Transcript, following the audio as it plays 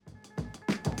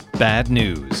Bad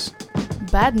news.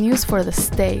 Bad news for the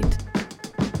state.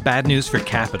 Bad news for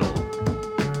capital.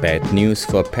 Bad news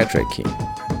for patriarchy.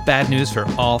 Bad news for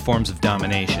all forms of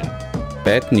domination.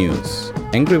 Bad news.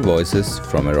 Angry voices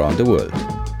from around the world.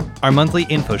 Our monthly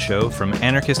info show from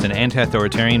anarchist and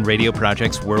anti-authoritarian radio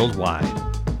projects worldwide.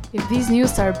 If these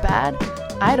news are bad,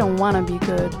 I don't want to be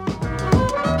good.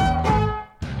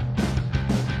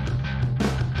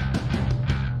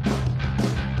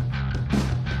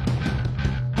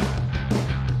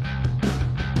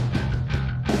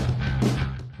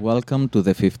 Welcome to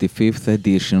the 55th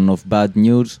edition of Bad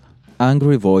News,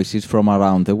 Angry Voices from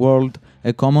Around the World,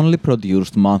 a commonly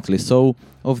produced monthly show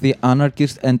of the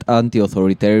anarchist and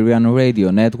anti-authoritarian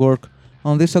radio network,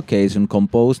 on this occasion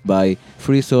composed by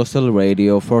Free Social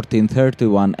Radio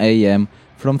 1431 AM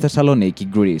from Thessaloniki,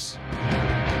 Greece.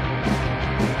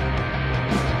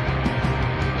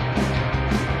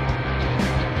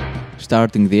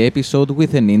 Starting the episode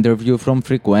with an interview from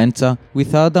Frequenza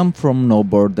with Adam from No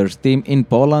Borders team in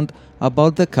Poland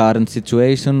about the current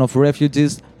situation of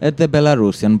refugees at the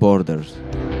Belarusian borders.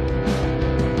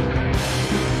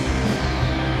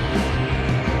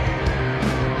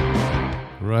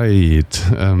 Right.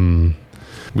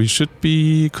 We should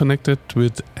be connected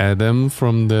with Adam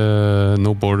from the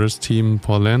No Borders team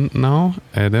Poland now.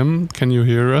 Adam, can you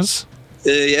hear us?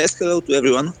 Yes, hello to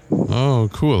everyone. Oh,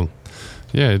 cool.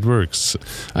 Yeah, it works.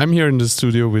 I'm here in the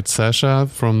studio with Sasha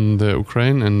from the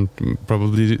Ukraine, and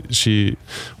probably she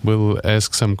will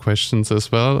ask some questions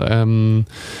as well.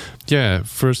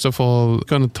 First of all,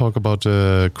 going to talk about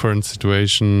the current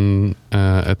situation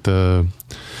at the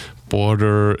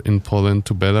border in Poland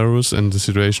to Belarus and the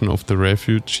situation of the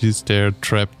refugees there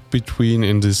trapped between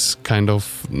in this kind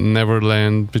of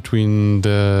neverland between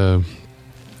the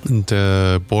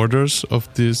borders of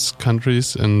these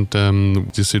countries, and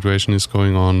the situation is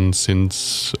going on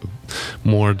since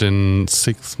more than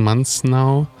 6 months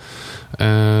now.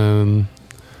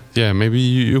 Maybe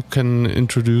you can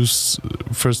introduce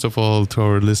first of all to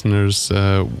our listeners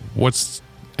what's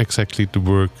exactly the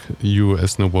work you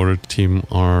as No Border team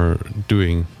are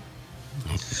doing.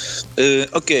 We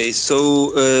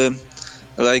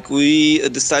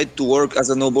decided to work as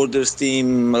a No Borders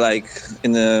team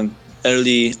in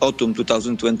early autumn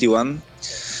 2021,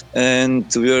 and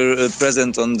we were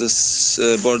present on this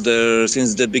border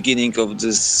since the beginning of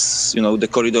this. The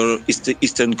corridor,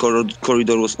 eastern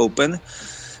corridor was open,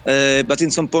 but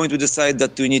in some point we decided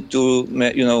that we need to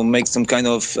make some kind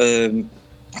of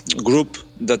group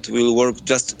that will work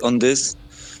just on this.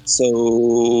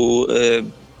 So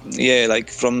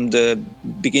from the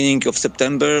beginning of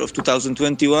September of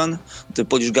 2021, the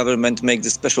Polish government made the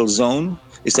special zone.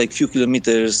 It's like few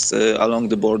kilometers along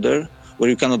the border where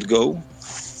you cannot go.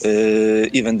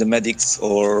 Even the medics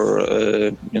or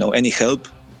any help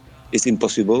is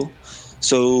impossible.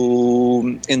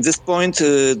 So in this point,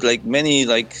 many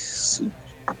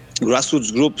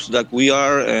grassroots groups like we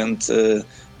are and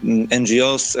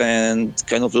NGOs and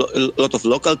kind of a lot of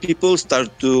local people start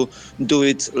to do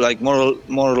it more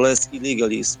or less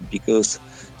illegally, because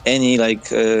any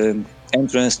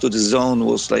entrance to the zone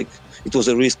was it was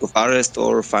a risk of arrest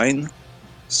or fine.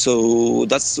 So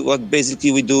that's what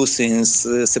basically we do since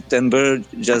September,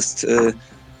 just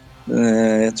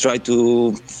try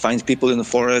to find people in the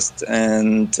forest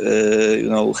and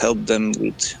help them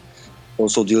with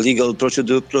also the legal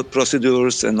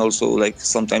procedures, and also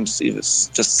sometimes it's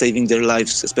just saving their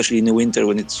lives, especially in the winter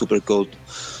when it's super cold.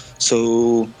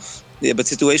 So but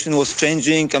situation was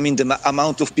changing. I mean, the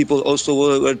amount of people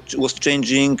also was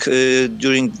changing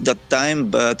during that time,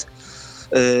 but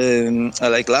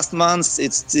last month,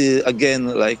 it's again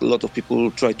a lot of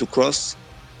people try to cross,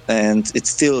 and it's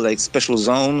still special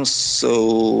zones.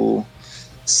 So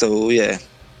the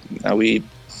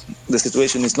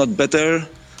situation is not better.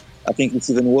 I think it's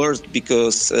even worse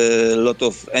because a lot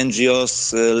of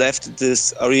NGOs left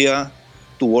this area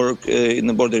to work in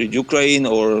the border in Ukraine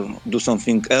or do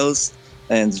something else,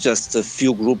 and just a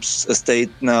few groups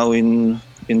stayed now in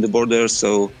the border.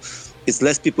 So it's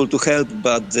less people to help,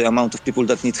 but the amount of people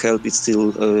that need help is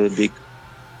still big.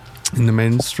 In the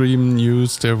mainstream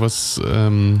news, there was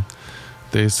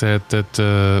they said that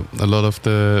a lot of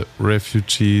the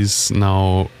refugees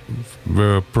now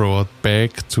were brought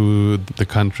back to the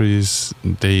countries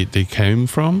they came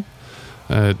from,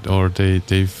 or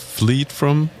they fled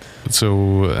from. So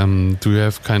do you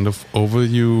have kind of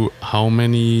overview how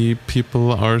many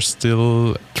people are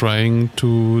still trying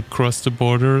to cross the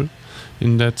border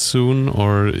in that soon,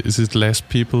 or is it less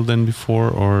people than before,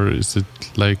 or is it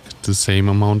the same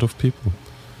amount of people?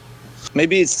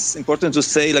 Maybe it's important to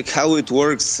say like how it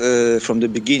works from the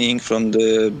beginning, from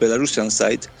the Belarusian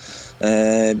side,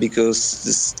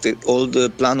 because all the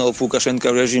plan of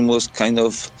Lukashenko regime was kind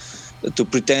of to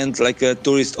pretend like a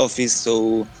tourist office.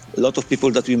 So a lot of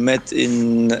people that we met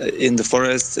in the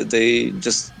forest, they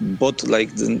just bought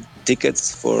like the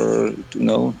tickets for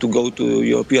to go to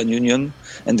European Union,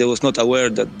 and they was not aware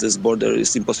that this border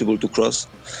is impossible to cross.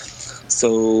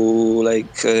 So,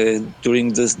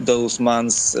 during those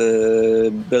months,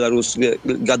 Belarus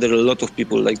gathered a lot of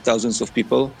people, like thousands of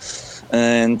people,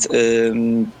 and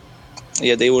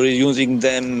they were using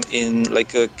them in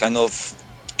like a kind of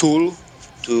tool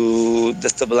to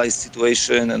destabilize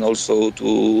situation and also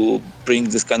to bring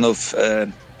this kind of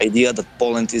idea that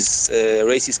Poland is a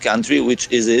racist country, which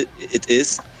it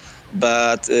is,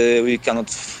 but we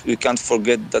can't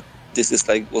forget that this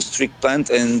was trick planned,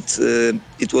 and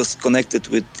it was connected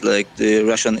with like the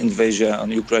Russian invasion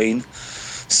on Ukraine.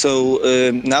 So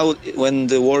now, when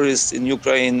the war is in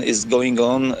Ukraine is going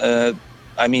on,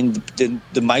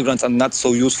 the migrants are not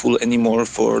so useful anymore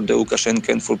for the Lukashenko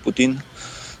and for Putin.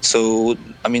 So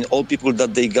all people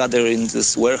that they gather in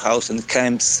this warehouse and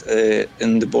camps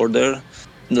in the border,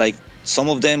 like some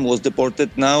of them was deported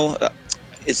now.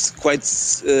 It's quite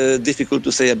difficult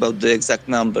to say about the exact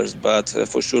numbers, but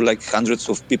for sure, like hundreds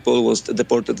of people was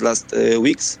deported last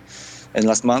weeks and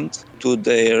last month to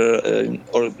their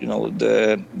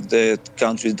the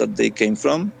countries that they came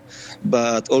from.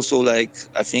 But also, I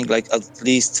think at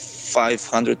least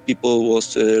 500 people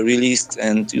was released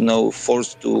and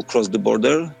forced to cross the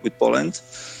border with Poland.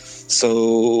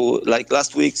 So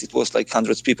last week it was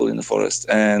hundreds of people in the forest,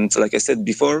 and like I said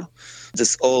before,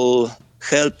 this all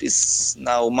help is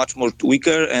now much more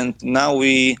weaker, and now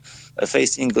we are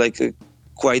facing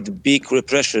quite big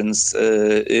repressions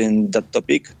in that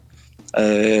topic.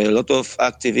 A lot of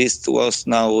activists was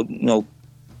now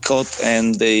caught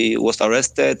and they was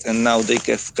arrested, and now they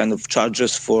have kind of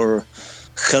charges for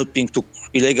helping to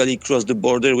illegally cross the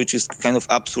border, which is kind of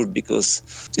absurd because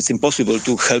it's impossible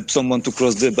to help someone to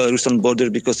cross the Belarusian border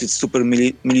because it's super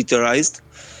militarized.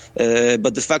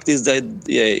 But the fact is that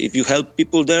if you help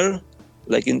people there,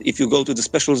 if you go to the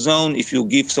special zone, if you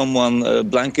give someone a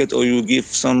blanket or you give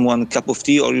someone a cup of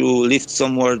tea or you lift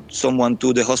someone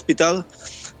to the hospital,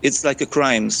 it's like a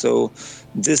crime. So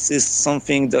this is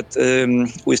something that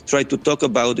we try to talk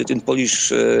about it in Polish,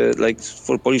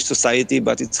 for Polish society,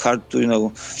 but it's hard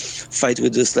to fight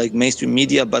with this mainstream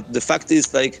media. But the fact is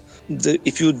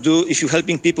if you're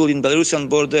helping people in Belarusian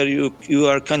border, you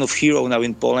are kind of hero now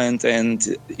in Poland,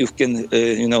 and you can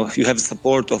you have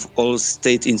support of all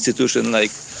state institutions,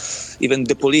 even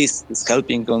the police is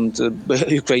helping on the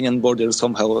Ukrainian border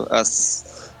somehow.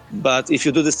 But if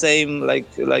you do the same,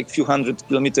 few hundred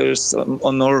kilometers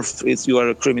on north, you are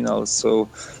a criminal. So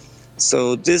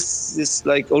this is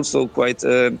also quite.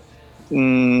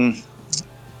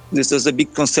 This is a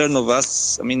big concern of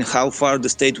us. How far the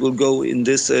state will go in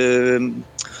this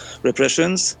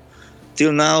repressions.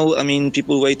 Till now,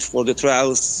 people wait for the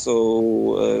trials,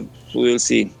 so we'll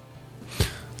see.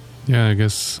 Yeah, I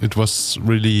guess it was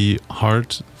really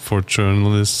hard for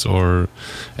journalists or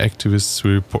activists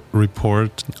to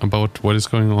report about what is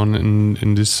going on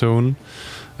in this zone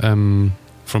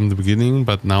from the beginning.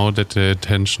 But now that the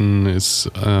attention is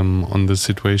on the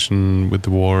situation with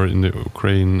the war in the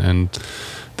Ukraine and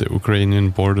the Ukrainian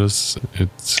borders, it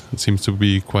seems to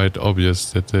be quite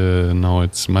obvious that now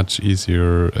it's much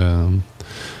easier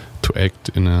to act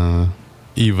in a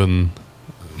even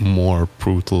more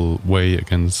brutal way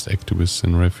against activists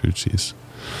and refugees.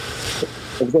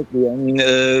 Exactly.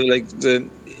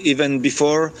 Even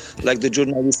before, the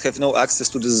journalists have no access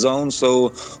to the zone,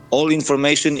 so all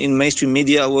information in mainstream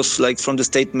media was from the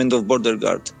statement of border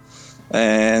guard.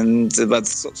 But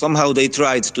somehow they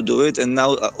tried to do it, and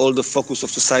now all the focus of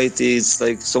society is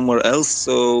somewhere else.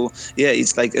 So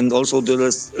it's and also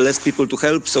there's less people to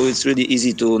help, so it's really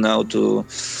easy to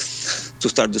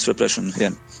start this repression.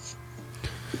 Yeah.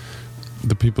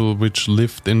 The people which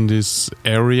lived in this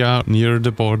area near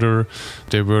the border,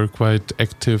 they were quite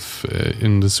active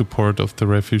in the support of the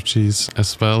refugees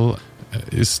as well.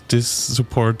 Is this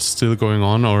support still going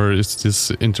on, or is this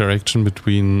interaction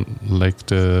between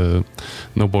the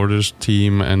No Borders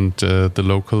team and the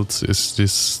locals, is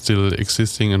this still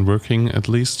existing and working at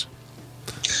least?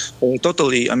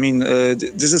 Totally.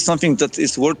 This is something that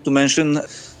is worth to mention.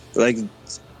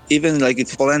 Even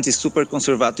if Poland is super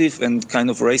conservative and kind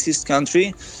of racist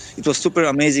country, it was super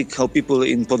amazing how people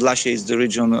in Podlasie, is the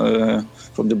region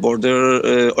from the border,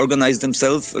 organized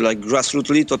themselves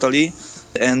grassrootsly, totally.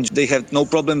 and they have no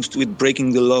problems with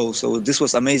breaking the law. So this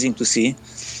was amazing to see.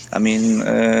 I mean,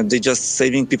 they just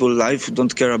saving people's life,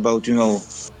 don't care about,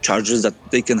 charges that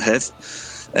they can have.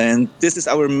 And this is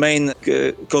our main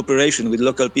cooperation with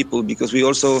local people, because we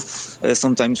also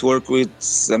sometimes work with,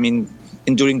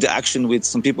 during the action with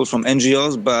some people from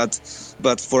NGOs,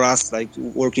 but for us, like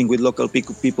working with local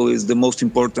people is the most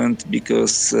important,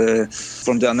 because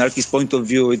from the anarchist point of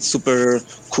view, it's super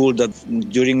cool that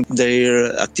during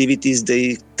their activities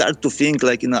they start to think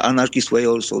like in an anarchist way.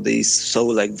 Also, they saw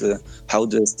like how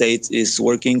the state is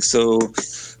working. So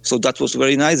that was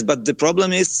very nice. But the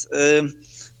problem is,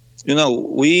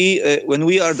 when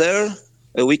we are there,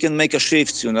 we can make a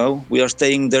shift, we are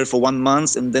staying there for 1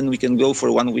 month and then we can go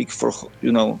for 1 week for,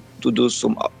 to do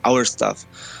some our stuff.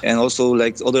 And also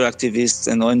like other activists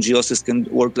and NGOs can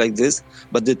work like this.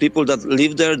 But the people that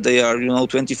live there, they are,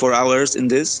 24 hours in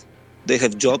this. They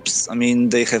have jobs.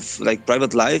 They have like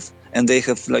private life, and they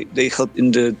help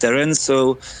in the terrain.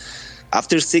 So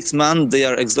after 6 months, they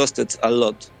are exhausted a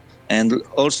lot. And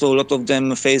also a lot of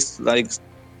them face like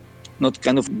not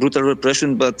kind of brutal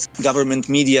repression, but government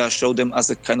media show them as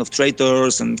a kind of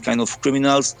traitors and kind of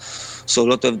criminals. So a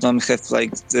lot of them have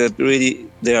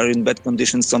they are in bad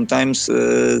conditions sometimes.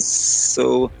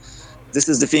 So this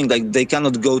is the thing, like they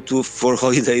cannot go for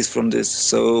holidays from this.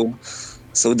 So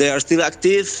they are still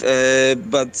active,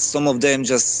 but some of them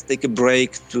just take a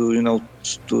break to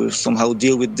somehow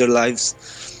deal with their lives.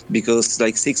 Because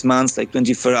like 6 months, like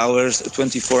 24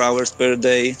 hours per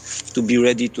day to be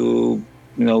ready to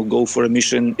go for a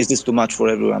mission, is this too much for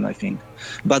everyone, I think.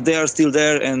 But they are still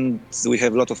there, and we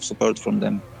have a lot of support from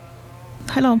them.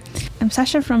 Hello, I'm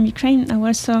Sasha from Ukraine. I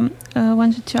also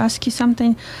wanted to ask you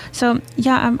something. So,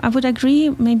 I would agree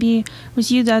maybe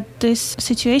with you that this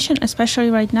situation,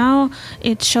 especially right now,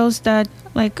 it shows that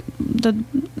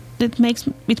it makes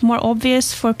it more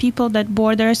obvious for people that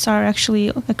borders are actually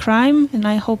a crime. And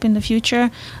I hope in the future,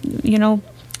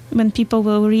 when people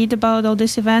will read about all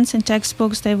these events in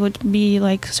textbooks, they would be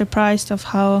like surprised of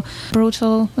how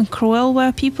brutal and cruel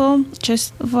were people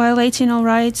just violating all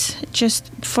rights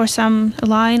just for some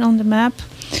line on the map.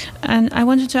 And I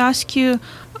wanted to ask you,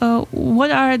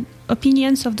 what are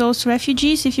opinions of those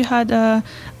refugees, if you had a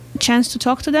chance to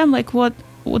talk to them, like what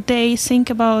would they think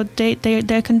about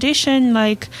their condition,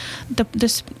 like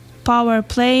this power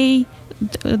play,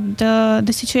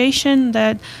 the situation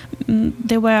that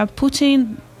they were put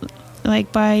in,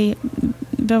 like by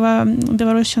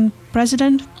Belarusian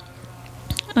president?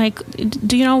 Like,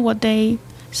 do you know what they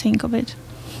think of it?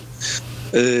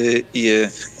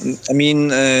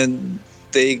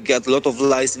 They got a lot of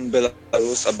lies in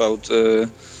Belarus about,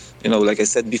 like I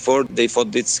said before, they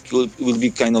thought this will be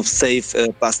kind of safe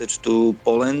passage to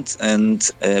Poland. And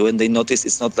when they noticed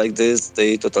it's not like this,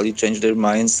 they totally changed their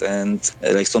minds. And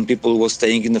like some people were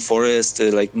staying in the forest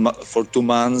for 2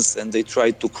 months, and they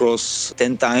tried to cross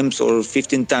 10 times or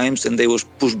 15 times, and they were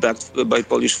pushed back by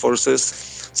Polish forces.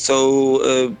 So,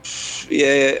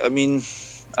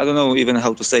 I don't know even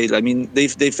how to say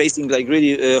it. They're facing like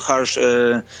really harsh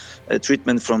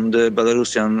treatment from the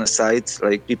Belarusian side.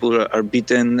 Like people are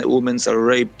beaten, women are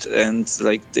raped, and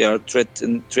like they are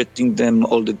threatening them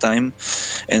all the time.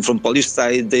 And from Polish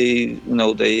side, they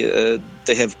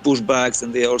have pushbacks,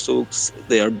 and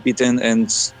they are beaten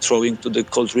and throwing to the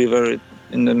cold river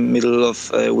in the middle of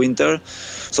winter.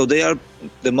 So they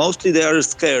are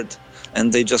scared,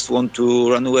 and they just want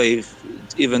to run away,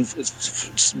 even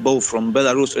both from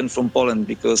Belarus and from Poland,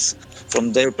 because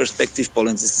from their perspective,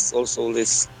 Poland is also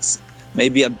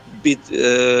maybe a bit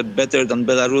better than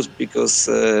Belarus, because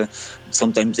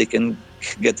sometimes they can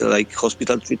get like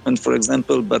hospital treatment, for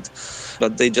example, but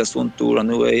they just want to run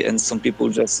away. And some people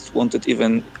just wanted,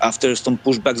 even after some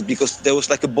pushbacks, because there was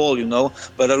like a ball,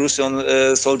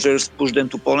 Belarusian soldiers pushed them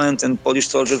to Poland and Polish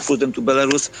soldiers pushed them to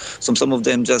Belarus. Some of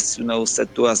them just,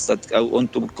 said to us that I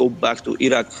want to go back to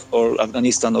Iraq or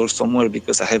Afghanistan or somewhere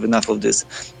because I have enough of this.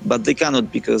 But they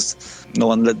cannot, because no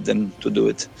one let them to do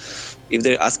it. If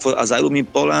they ask for asylum in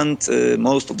Poland,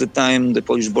 most of the time the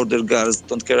Polish border guards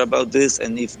don't care about this,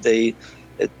 and if they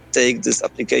take this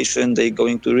application, they're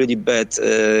going to really bad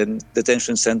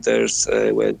detention centers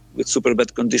with super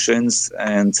bad conditions,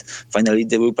 and finally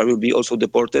they will probably be also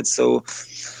deported. So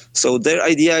their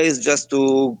idea is just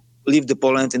to leave the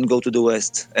Poland and go to the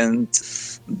West. And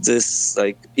this,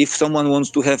 like, if someone wants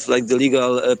to have like the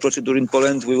legal procedure in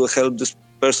Poland, we will help this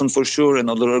person for sure, and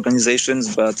other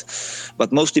organizations, but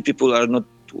mostly people are not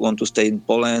want to stay in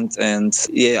Poland. And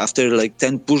after like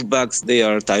 10 pushbacks, they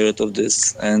are tired of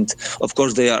this. And of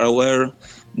course they are aware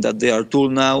that they are tool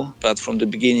now. But from the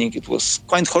beginning, it was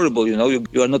quite horrible.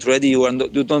 You are not ready.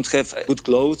 You don't have good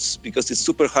clothes because it's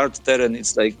super hard terrain.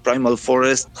 It's like primal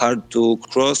forest, hard to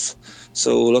cross.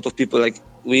 So a lot of people,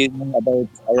 we know about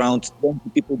around 20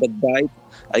 people that died.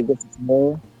 I guess it's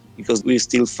more because we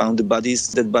still found dead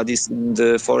bodies in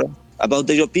the forest. About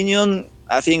their opinion,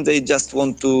 I think they just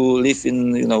want to live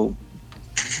in,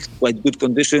 quite good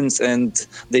conditions, and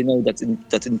they know that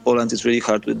in Poland it's really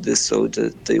hard with this, so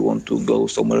that they want to go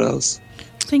somewhere else.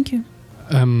 Thank you.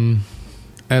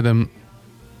 Adam,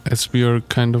 as we are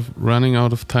kind of running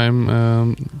out of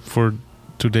time for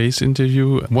today's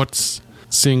interview, what's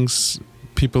things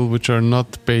people which are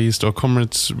not based, or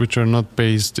comrades which are not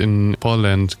based in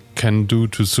Poland, can do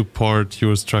to support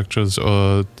your structures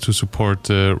or to support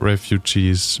the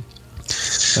refugees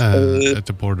at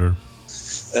the border?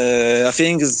 I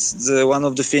think one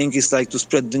of the things is to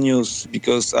spread the news,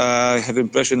 because I have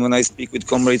impression when I speak with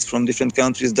comrades from different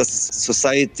countries that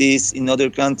societies in other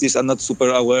countries are not super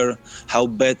aware how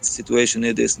bad situation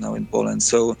it is now in Poland.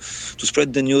 So to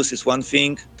spread the news is one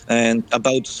thing. And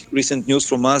about recent news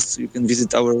from us, you can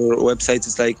visit our website.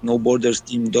 It's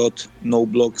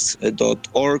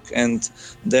nobordersteam.noblogs.org, and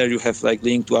there you have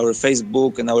link to our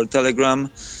Facebook and our Telegram.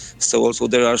 So also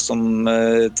there are some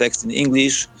text in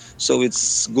English. So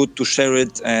it's good to share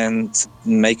it and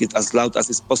make it as loud as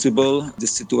is possible,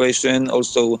 this situation.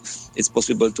 Also, it's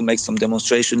possible to make some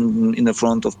demonstration in the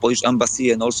front of Polish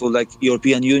embassy and also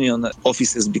European Union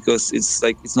offices, because it's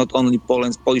not only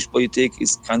Polish politics,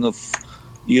 it's kind of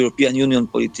European Union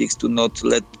politics to not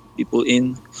let people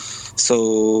in.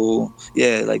 So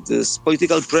this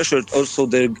political pressure, also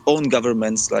their own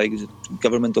governments, like the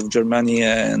government of Germany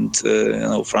and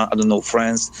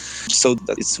France. So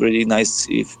that it's really nice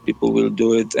if people will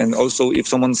do it. And also if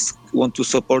someone want to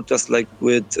support us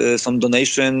with some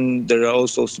donation, there are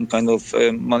also some kind of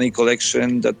money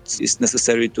collection that is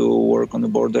necessary to work on the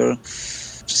border.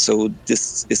 So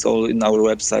this is all in our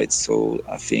website. So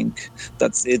I think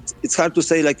that's it. It's hard to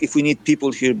say if we need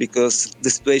people here, because the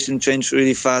situation changed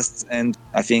really fast, and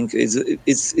I think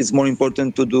it's more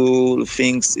important to do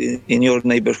things in your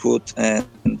neighborhood and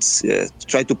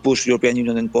try to push European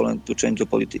Union and Poland to change the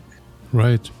politics.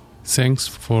 Right. Thanks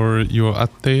for your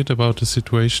update about the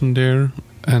situation there,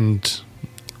 and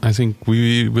I think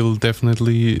we will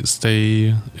definitely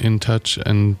stay in touch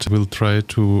and will try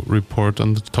to report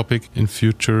on the topic in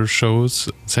future shows.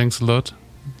 Thanks a lot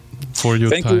for your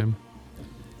time.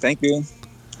 Thank you.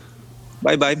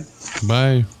 Bye-bye.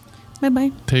 Bye.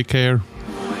 Bye-bye. Take care.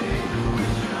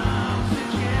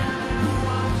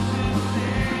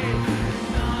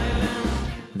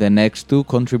 The next two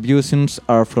contributions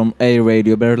are from A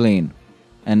Radio Berlin.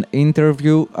 An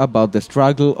interview about the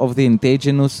struggle of the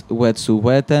indigenous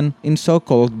Wet'suwet'en in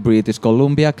so-called British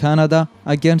Columbia, Canada,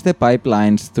 against the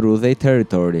pipelines through their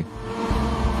territory.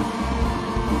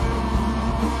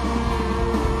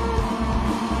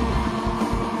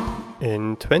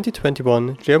 In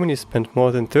 2021, Germany spent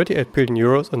more than 38 billion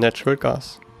euros on natural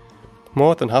gas.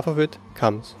 More than half of it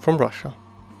comes from Russia.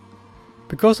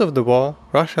 Because of the war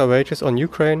Russia wages on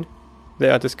Ukraine,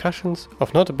 there are discussions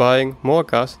of not buying more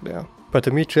gas there. But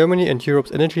to meet Germany and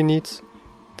Europe's energy needs,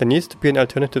 there needs to be an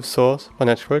alternative source for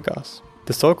natural gas.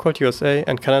 The so-called USA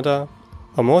and Canada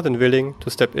are more than willing to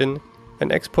step in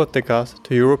and export their gas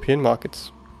to European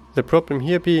markets. The problem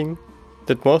here being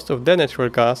that most of their natural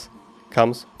gas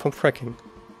comes from fracking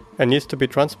and needs to be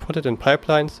transported in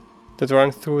pipelines that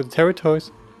run through the territories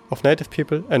of native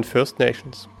people and First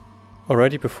Nations.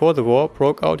 Already before the war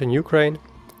broke out in Ukraine,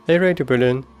 A Radio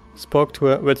Berlin spoke to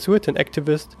a Wet'suwet'en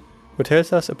activist who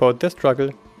tells us about their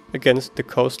struggle against the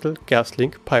coastal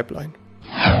GasLink pipeline.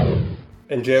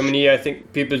 In Germany, I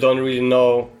think people don't really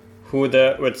know who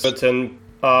the Wet'suwet'en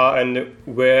are and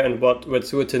where and what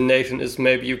Wet'suwet'en nation is.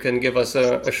 Maybe you can give us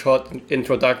a short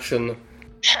introduction.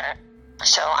 Sure.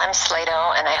 So I'm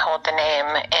Slato, and I hold the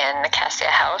name in the Cassia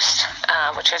House,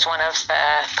 which is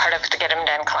part of the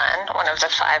Girimden clan, one of the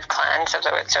 5 clans of the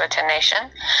Wet'suwet'en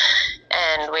nation.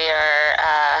 And we are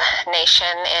a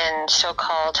nation in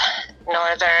so-called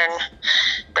northern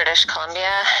British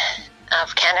Columbia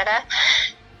of Canada.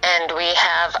 And we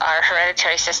have our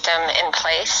hereditary system in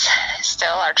place,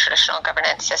 still our traditional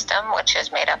governance system, which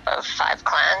is made up of 5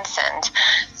 clans and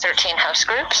 13 house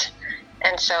groups.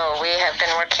 And so we have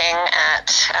been working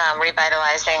at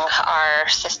revitalizing our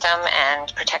system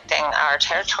and protecting our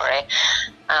territory,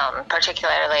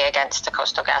 particularly against the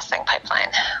Coastal GasLink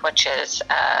pipeline, which is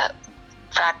a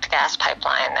fracked gas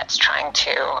pipeline that's trying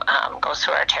to go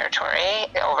through our territory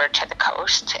over to the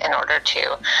coast in order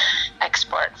to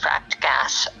export fracked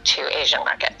gas to Asian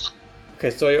markets. Okay,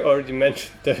 so you already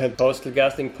mentioned the Coastal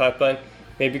GasLink pipeline.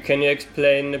 Maybe can you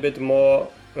explain a bit more,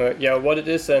 what it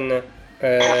is and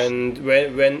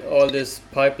when all this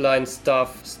pipeline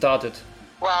stuff started?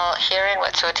 Well, here in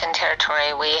Wet'suwet'en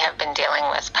territory, we have been dealing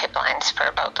with pipelines for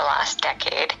about the last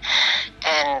decade,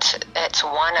 and it's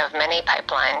one of many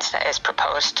pipelines that is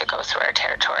proposed to go through our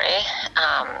territory.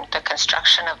 The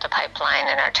construction of the pipeline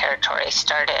in our territory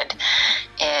started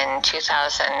in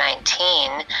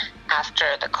 2019 after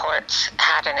the courts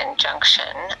had an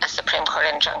injunction, a Supreme Court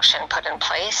injunction put in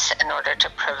place in order to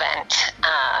prevent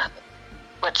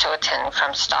Wet'suwet'en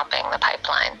from stopping the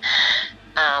pipeline.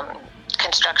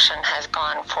 Construction has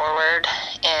gone forward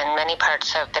in many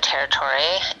parts of the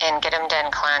territory. In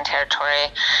Gidimt'en Clan territory,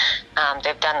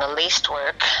 they've done the least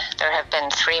work. There have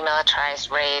been 3 militarized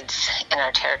raids in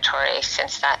our territory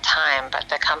since that time, but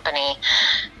the company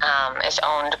is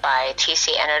owned by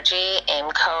TC Energy,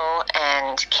 AIMCO,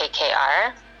 and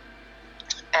KKR.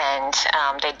 And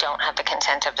they don't have the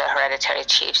consent of the hereditary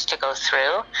chiefs to go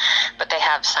through, but they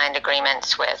have signed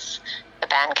agreements with the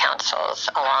band councils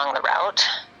along the route.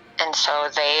 And so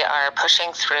they are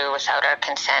pushing through without our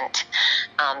consent.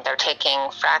 They're taking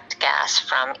fracked gas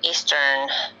from eastern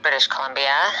British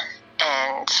Columbia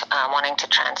and wanting to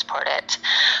transport it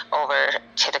over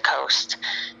to the coast.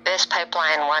 This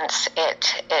pipeline, once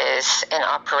it is in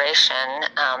operation,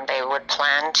 they would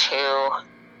plan to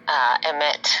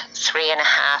emit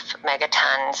 3.5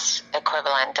 megatons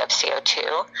equivalent of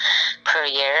CO2 per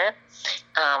year,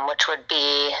 which would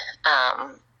be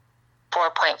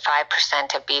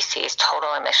 4.5% of BC's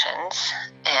total emissions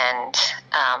and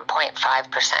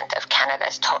 0.5% of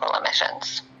Canada's total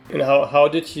emissions. And how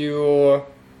did you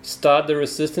start the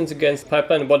resistance against the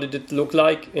pipeline? What did it look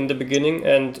like in the beginning,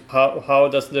 and how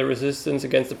does the resistance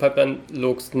against the pipeline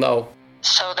look now?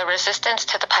 So the resistance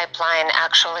to the pipeline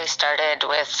actually started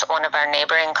with one of our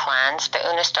neighboring clans, the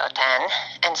Unistoten,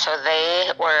 and so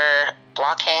they were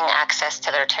blocking access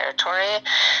to their territory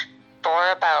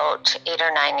for about 8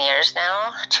 or 9 years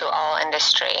now to all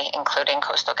industry, including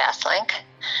Coastal GasLink.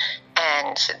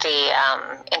 And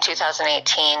in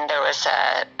 2018, there was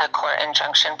a court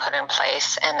injunction put in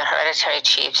place, and the hereditary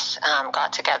chiefs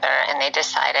got together and they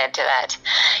decided that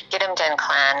Gidimt'en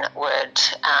Clan would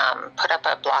put up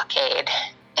a blockade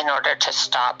in order to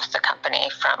stop the company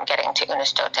from getting to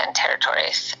Unistoten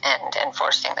territories and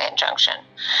enforcing the injunction.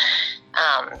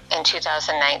 In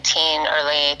 2019,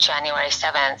 early January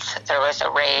 7th, there was a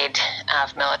raid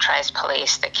of militarized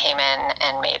police that came in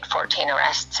and made 14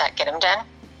 arrests at Gidimt'en.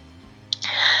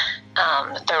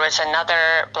 There was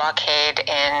another blockade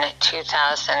in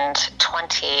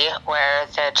 2020 where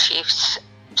the chiefs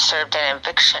served an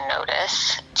eviction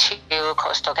notice to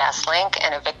Coastal GasLink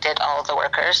and evicted all the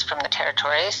workers from the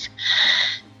territories.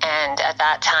 And at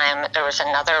that time, there was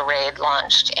another raid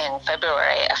launched in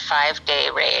February, a 5-day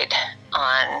raid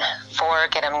on 3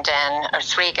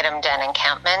 Gidimt'en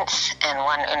encampments and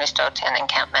 1 Unistoten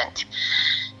encampment.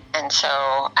 And so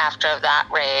after that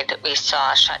raid, we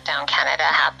saw Shutdown Canada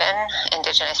happen.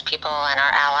 Indigenous people and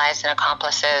our allies and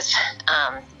accomplices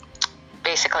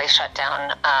basically shut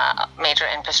down major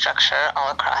infrastructure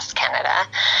all across Canada.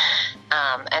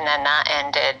 And then that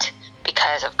ended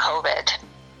because of COVID,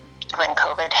 when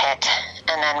COVID hit.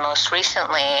 And then most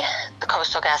recently, the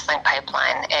Coastal GasLink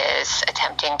pipeline is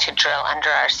attempting to drill under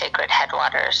our sacred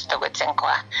headwaters, the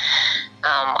Wet'suwet'en,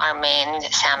 our main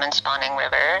salmon spawning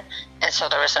river. And so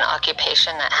there was an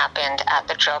occupation that happened at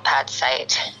the drill pad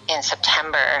site in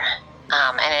September.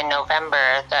 And in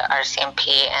November, the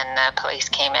RCMP and the police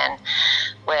came in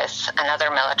with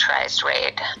another militarized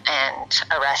raid and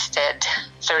arrested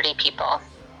 30 people.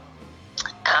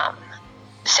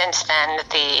 Since then,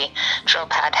 the drill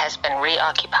pad has been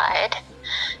reoccupied,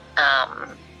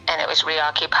 and it was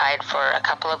reoccupied for a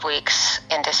couple of weeks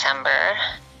in December.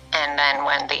 And then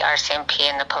when the RCMP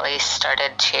and the police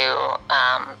started to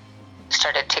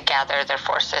gather their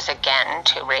forces again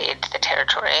to raid the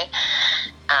territory,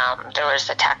 there was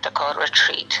a tactical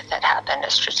retreat that happened, a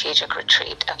strategic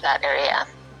retreat of that area.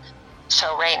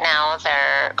 So right now,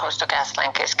 their Coastal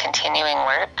GasLink is continuing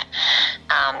work.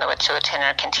 The Wet'suwet'en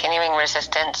are continuing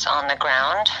resistance on the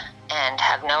ground and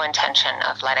have no intention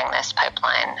of letting this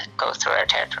pipeline go through our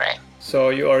territory. So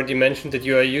you already mentioned that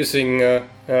you are using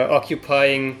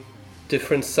occupying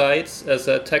different sites as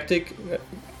a tactic.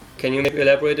 Can you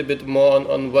elaborate a bit more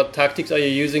on what tactics are you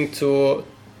using to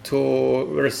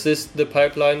resist the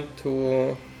pipeline,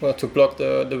 to block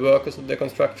the workers of the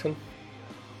construction?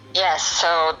 Yes,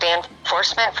 so the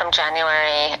enforcement from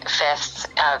January 5th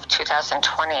of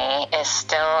 2020 is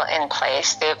still in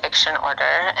place, the eviction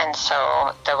order, and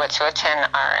so the Wet'suwet'en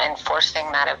are enforcing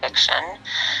that eviction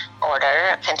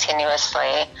order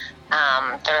continuously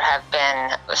There have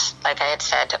been, like I had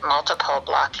said, multiple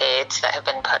blockades that have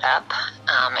been put up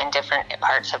in different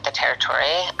parts of the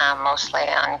territory, mostly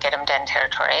on Gidimt'en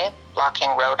territory, blocking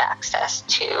road access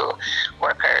to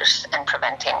workers and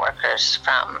preventing workers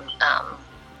from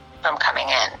coming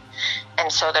in.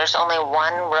 And so there's only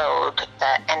one road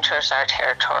that enters our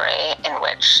territory in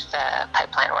which the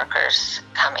pipeline workers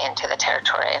come into the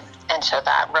territory. And so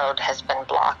that road has been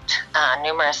blocked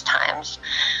numerous times.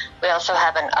 We also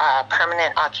have a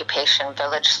permanent occupation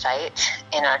village site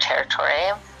in our territory.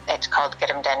 It's called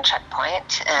Gidimt'en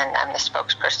Checkpoint, and I'm the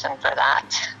spokesperson for that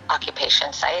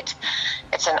occupation site.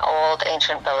 It's an old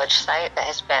ancient village site that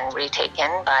has been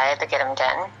retaken by the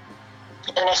Gidimt'en.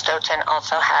 Unistoten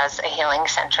also has a healing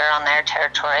center on their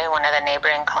territory, one of the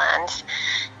neighboring clans,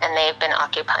 and they've been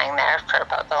occupying there for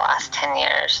about the last 10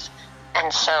 years.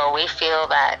 And so we feel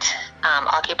that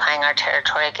occupying our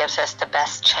territory gives us the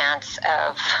best chance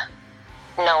of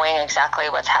knowing exactly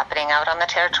what's happening out on the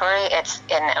territory. It's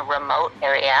in a remote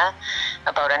area,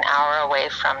 about an hour away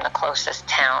from the closest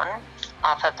town,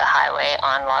 off of the highway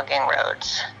on logging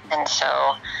roads. And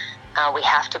so we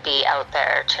have to be out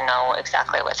there to know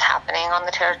exactly what's happening on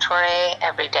the territory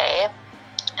every day.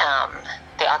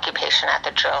 The occupation at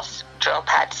the drill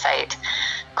pad site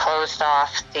closed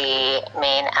off the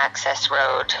main access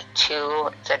road to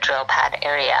the drill pad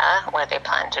area where they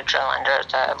plan to drill under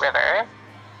the river.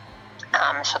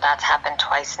 So that's happened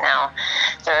twice now.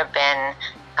 There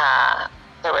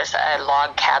was a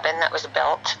log cabin that was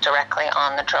built directly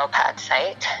on the drill pad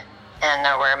site, and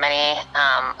there were many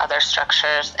other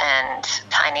structures and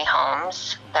tiny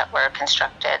homes that were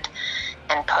constructed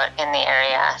and put in the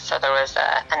area. So there was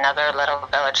another little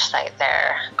village site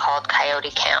there called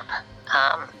Coyote Camp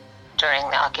during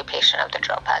the occupation of the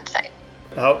drill pad site.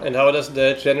 How does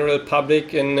the general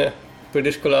public in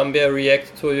British Columbia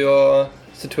react to your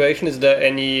situation? Is there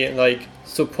any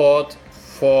support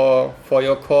for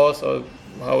your cause, or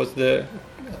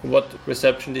what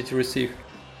reception did you receive?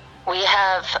 We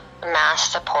have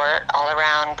mass support all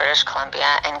around British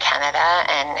Columbia and Canada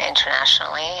and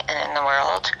internationally and in the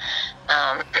world.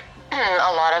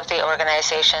 A lot of the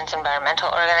organizations, environmental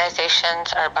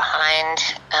organizations, are behind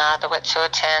the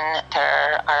Wet'suwet'en.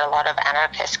 There are a lot of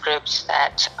anarchist groups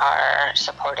that are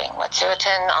supporting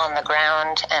Wet'suwet'en on the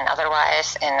ground and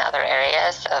otherwise in other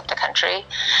areas of the country.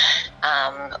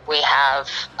 We have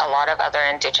a lot of other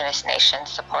Indigenous nation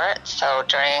support. So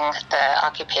during the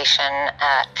occupation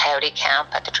at Coyote Camp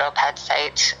at the drill pad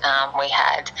site, we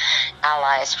had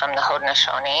allies from the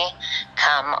Haudenosaunee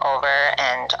come over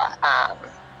and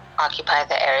occupy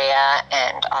the area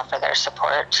and offer their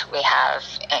support. We have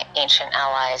ancient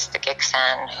allies, the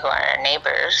Gigsan, who are our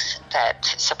neighbors that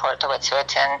support the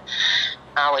Wet'suwet'en.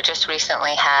 We just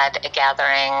recently had a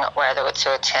gathering where the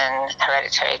Wet'suwet'en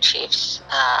hereditary chiefs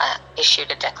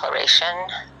issued a declaration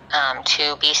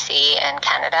to BC and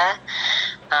Canada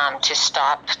to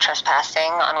stop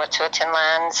trespassing on Wet'suwet'en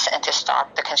lands and to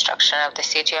stop the construction of the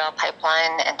CGL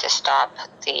pipeline and to stop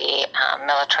the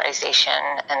militarization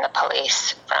and the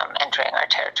police from entering our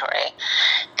territory.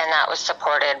 And that was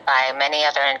supported by many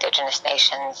other Indigenous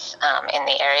nations in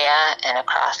the area and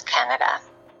across Canada.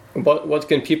 What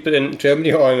can people in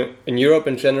Germany or in Europe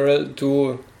in general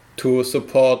do to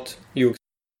support you?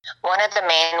 One of the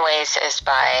main ways is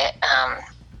by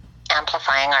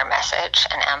amplifying our message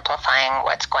and amplifying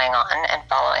what's going on and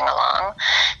following along.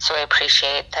 So we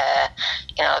appreciate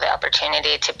the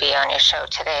opportunity to be on your show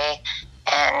today,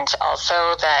 and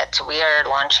also that we are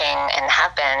launching and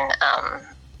have been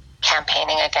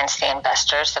campaigning against the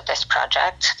investors of this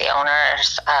project. The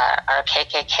owners are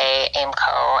KKK,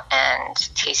 AIMCO, and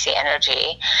TC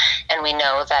Energy, and we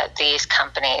know that these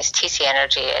companies, TC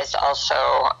Energy is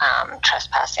also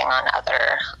trespassing on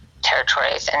other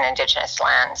territories and Indigenous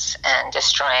lands and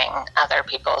destroying other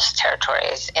people's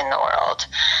territories in the world.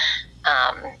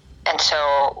 And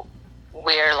so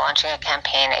we're launching a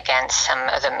campaign against some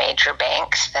of the major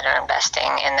banks that are investing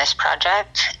in this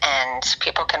project, and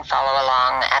people can follow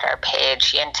along at our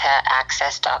page,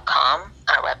 yintaaccess.com,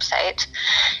 our website,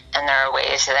 and there are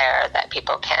ways there that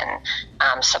people can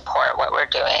support what we're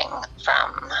doing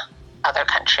from other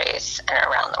countries and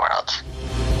around the world.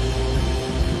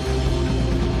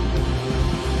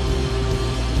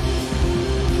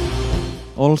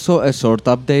 Also a short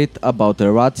update about a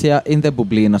razzia in the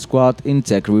Bublina squad in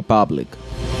Czech Republic.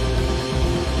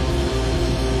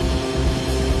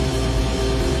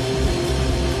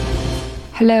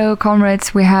 Hello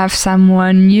comrades, we have some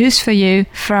news for you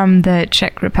from the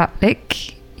Czech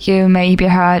Republic. You maybe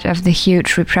heard of the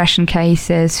huge repression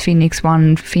cases Phoenix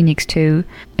 1, Phoenix 2,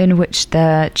 in which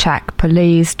the Czech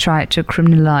police tried to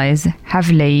criminalize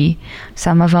heavily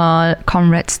some of our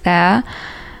comrades there.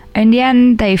 In the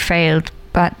end, they failed,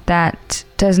 but that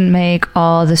doesn't make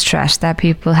all the stress that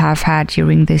people have had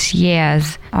during these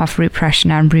years of repression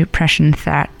and repression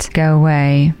threat go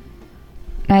away.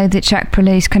 Now the Czech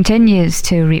police continues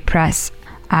to repress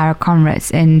our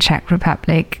comrades in Czech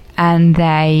Republic, and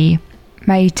they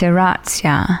made a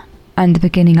razzia at the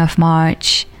beginning of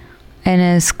March in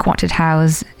a squatted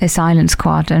house, a silent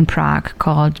squat in Prague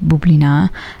called Bublina,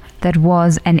 that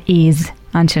was and is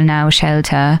until now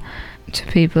shelter to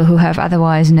people who have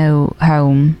otherwise no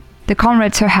home. The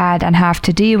comrades who had and have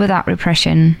to deal with that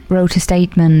repression wrote a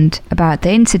statement about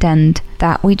the incident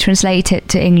that we translated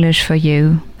to English for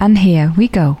you, and here we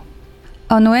go.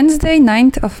 On Wednesday,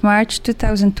 9th of March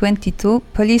 2022,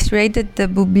 police raided the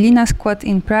Bublina squat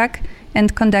in Prague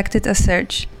and conducted a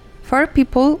search. 4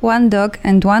 people, 1 dog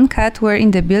and 1 cat were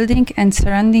in the building and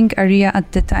surrounding area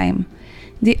at the time.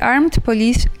 The armed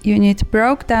police unit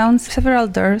broke down several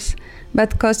doors,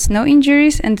 but caused no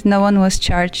injuries and no one was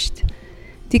charged.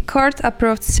 The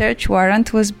court-approved search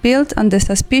warrant was built on the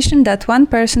suspicion that 1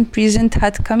 person present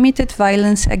had committed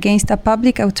violence against a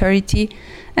public authority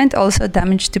and also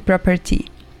damage to property.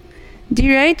 The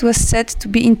raid was said to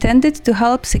be intended to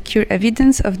help secure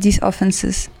evidence of these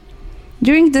offences.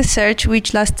 During the search,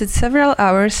 which lasted several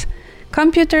hours,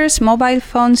 computers, mobile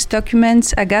phones,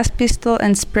 documents, a gas pistol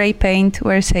and spray paint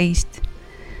were seized.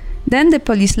 Then the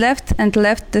police left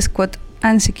the squat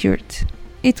unsecured.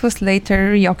 It was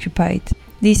later reoccupied.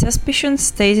 The suspicions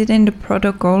stated in the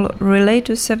protocol relate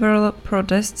to several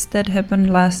protests that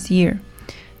happened last year.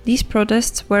 These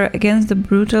protests were against the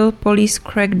brutal police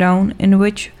crackdown in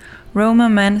which Roma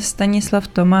man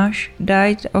Stanislav Tomáš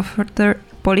died after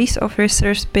police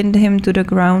officers pinned him to the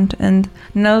ground and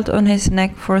knelt on his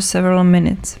neck for several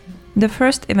minutes. The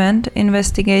first event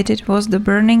investigated was the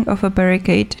burning of a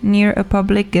barricade near a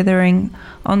public gathering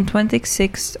on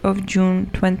 26th of June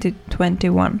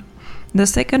 2021. The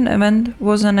second event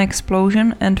was an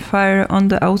explosion and fire on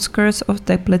the outskirts of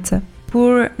Teplice,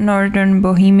 poor northern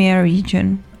Bohemia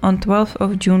region, on 12th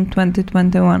of June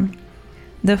 2021.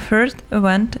 The third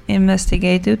event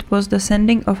investigated was the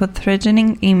sending of a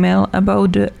threatening email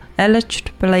about the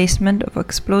alleged placement of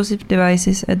explosive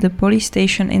devices at the police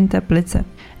station in Teplice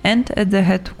and at the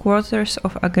headquarters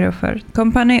of Agrofert,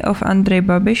 company of Andrej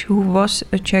Babiš, who was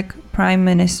a Czech prime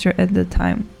minister at the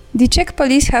time. The Czech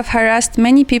police have harassed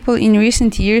many people in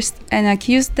recent years and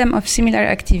accused them of similar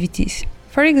activities.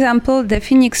 For example, the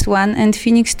Phoenix 1 and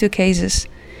Phoenix 2 cases.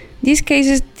 These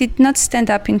cases did not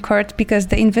stand up in court because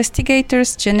the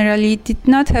investigators generally did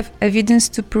not have evidence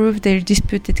to prove their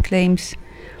disputed claims.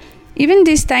 Even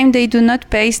this time they do not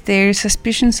base their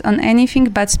suspicions on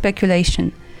anything but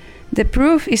speculation. The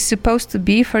proof is supposed to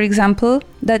be, for example,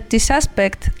 that the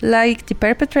suspect, like the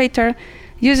perpetrator,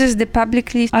 uses the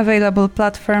publicly available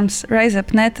platforms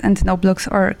RiseUp.net and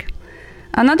Noblogs.org.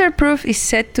 Another proof is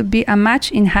said to be a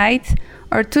match in height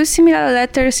or 2 similar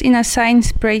letters in a sign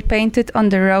spray painted on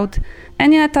the road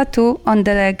and in a tattoo on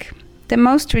the leg. The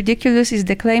most ridiculous is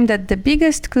the claim that the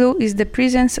biggest clue is the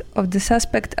presence of the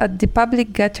suspect at the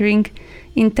public gathering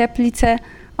in Teplice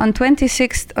on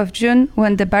 26th of June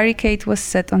when the barricade was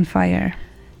set on fire.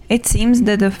 It seems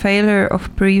that the failure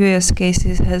of previous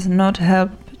cases has not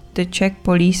helped the Czech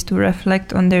police to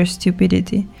reflect on their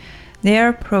stupidity. They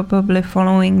are probably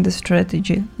following the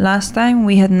strategy. Last time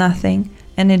we had nothing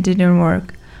and it didn't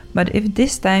work, but if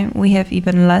this time we have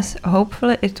even less,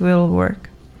 hopefully it will work.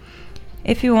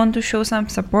 If you want to show some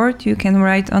support, you can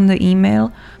write on the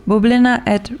email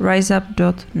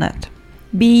bublina@riseup.net.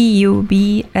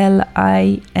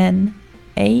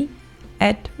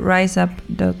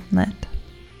 bublina@riseup.net.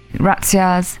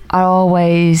 Razzias are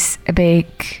always a big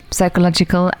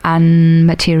psychological and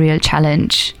material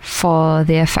challenge for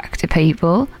the affected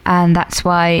people, and that's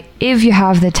why if you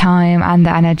have the time and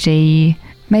the energy,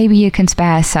 maybe you can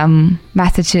spare some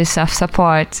messages of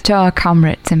support to our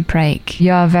comrades in Prague.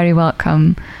 You're very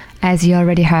welcome. As you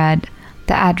already heard,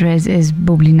 the address is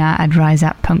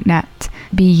bublina@riseup.net,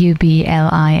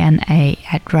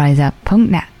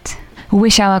 bublina@riseup.net. We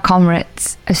wish our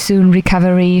comrades a soon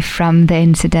recovery from the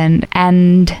incident,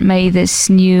 and may this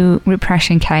new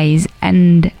repression case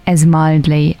end as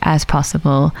mildly as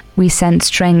possible. We send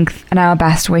strength and our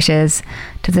best wishes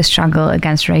to the struggle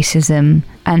against racism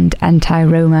and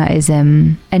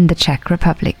anti-Romaism in the Czech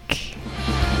Republic.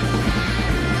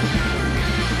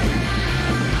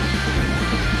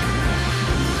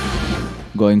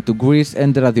 Going to Greece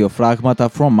and Radio Fragmata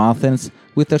from Athens,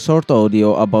 with a short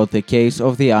audio about the case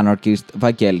of the anarchist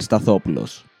Vangelis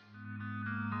Stathopoulos.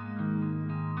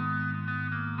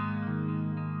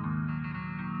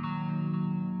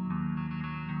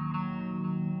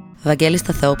 Vangelis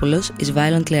Stathopoulos is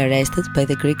violently arrested by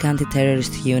the Greek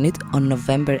anti-terrorist unit on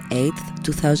November 8,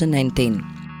 2019.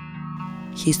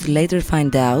 He is to later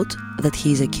find out that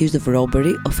he is accused of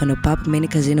robbery of an OPAP mini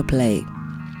casino play.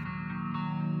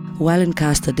 While in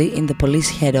custody in the police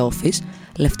head office,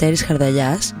 Lefteris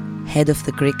Hardalias, head of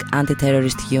the Greek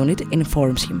anti-terrorist unit,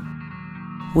 informs him,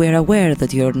 "We are aware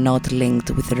that you are not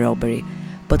linked with the robbery,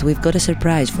 but we've got a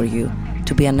surprise for you,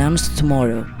 to be announced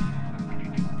tomorrow."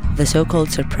 The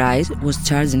so-called surprise was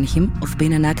charging him of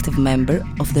being an active member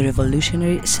of the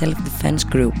revolutionary self-defense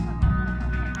group.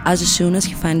 As soon as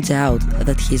he finds out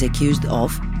that he is accused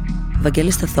of,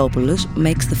 Vangelis Stathopoulos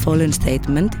makes the following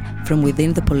statement from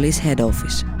within the police head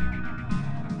office.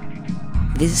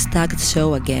 "This stacked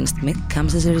show against me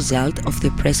comes as a result of the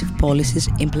oppressive policies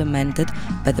implemented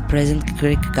by the present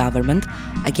Greek government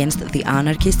against the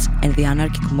anarchists and the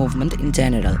anarchic movement in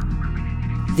general.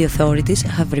 The authorities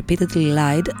have repeatedly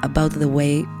lied about the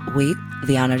way we,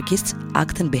 the anarchists,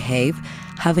 act and behave,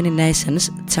 having in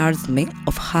essence charged me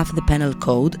of half the penal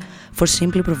code for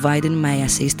simply providing my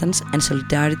assistance and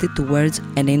solidarity towards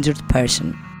an injured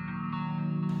person.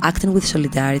 Acting with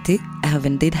solidarity, I have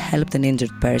indeed helped an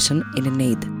injured person in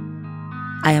need.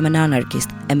 I am an anarchist,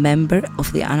 a member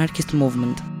of the anarchist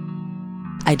movement.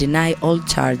 I deny all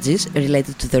charges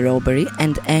related to the robbery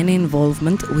and any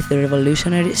involvement with the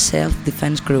revolutionary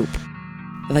self-defense group.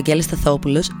 Vangelis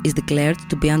Stathopoulos is declared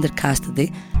to be under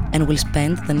custody and will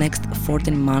spend the next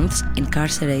 14 months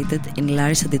incarcerated in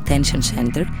Larissa Detention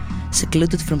Center,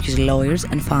 secluded from his lawyers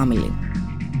and family.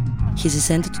 He is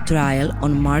sent to trial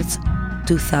on March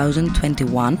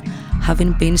 2021,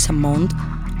 having been summoned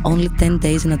only 10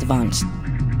 days in advance.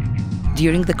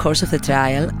 During the course of the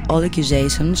trial, all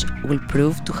accusations will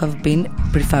prove to have been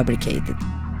prefabricated.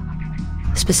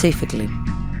 Specifically,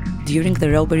 during the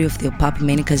robbery of the OPAP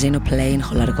mini casino play in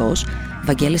Cholargos,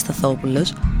 Vangelis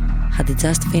Stathopoulos had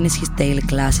just finished his daily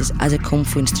classes as a Kung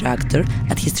Fu instructor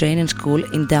at his training school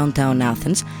in downtown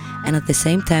Athens, and at the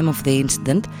same time of the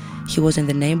incident, he was in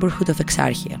the neighborhood of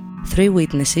Exarchia. 3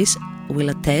 witnesses will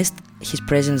attest his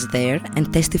presence there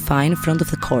and testify in front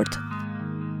of the court.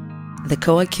 The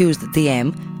co-accused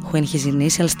DM, who in his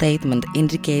initial statement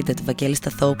indicated Vangelis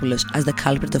Stathopoulos as the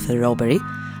culprit of the robbery,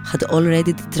 had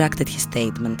already detracted his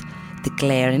statement,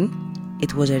 declaring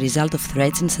it was a result of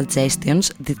threats and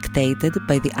suggestions dictated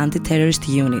by the anti-terrorist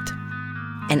unit.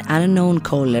 An unknown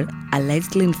caller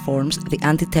allegedly informs the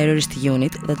anti-terrorist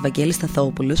unit that Vangelis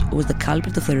Stathopoulos was the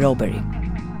culprit of the robbery.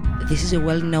 This is a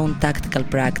well-known tactical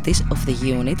practice of the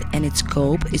unit, and its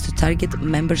scope is to target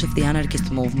members of the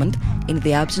anarchist movement in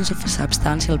the absence of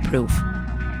substantial proof.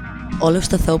 All of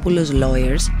Stathopoulos'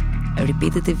 lawyers'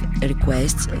 repetitive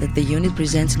requests that the unit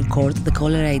presents in court the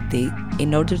caller ID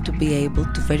in order to be able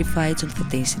to verify its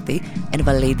authenticity and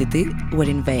validity were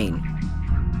in vain.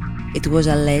 It was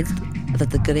alleged that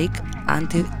the Greek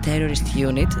anti-terrorist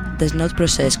unit does not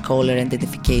possess caller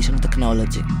identification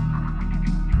technology.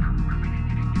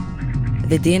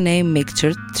 The DNA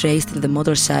mixture traced in the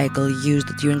motorcycle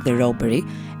used during the robbery,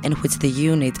 and which the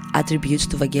unit attributes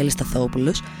to Vangelis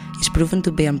Stathopoulos, is proven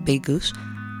to be ambiguous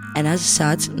and as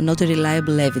such not a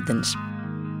reliable evidence.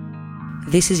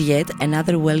 This is yet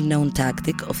another well-known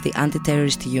tactic of the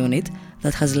anti-terrorist unit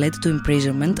that has led to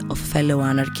imprisonment of fellow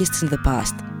anarchists in the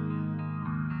past.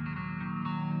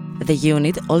 The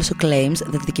unit also claims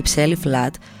that the Kypseli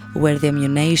flat, where the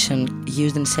ammunition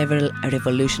used in several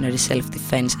revolutionary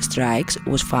self-defense strikes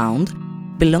was found,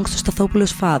 belongs to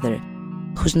Stathopoulos' father,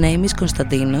 whose name is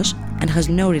Konstantinos and has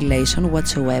no relation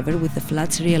whatsoever with the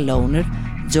flat's real owner,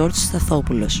 George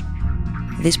Stathopoulos.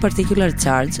 This particular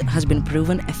charge has been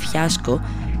proven a fiasco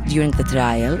during the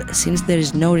trial, since there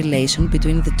is no relation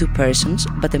between the two persons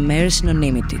but a mere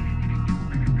synonymity.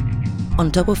 On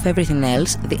top of everything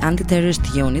else, the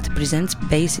anti-terrorist unit presents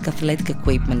basic athletic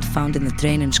equipment found in the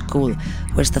training school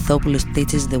where Stathopoulos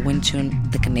teaches the Wing Chun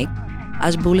technique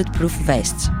as bulletproof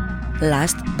vests.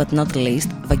 Last but not least,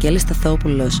 Vangelis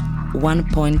Stathopoulos'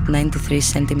 1.93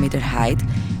 cm height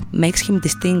makes him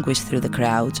distinguished through the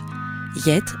crowd,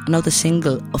 yet not a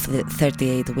single of the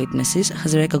 38 witnesses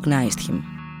has recognized him.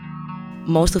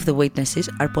 Most of the witnesses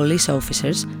are police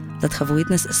officers that have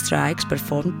witnessed strikes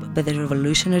performed by the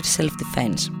revolutionary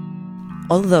self-defense.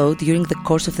 Although during the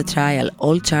course of the trial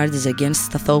all charges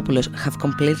against Stathopoulos have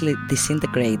completely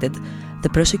disintegrated, the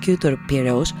prosecutor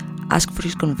Pieros asked for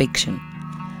his conviction.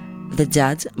 The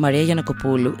judge, Maria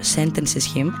Giannakopoulou, sentences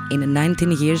him in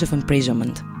 19 years of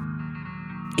imprisonment.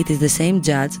 It is the same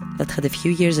judge that had a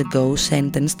few years ago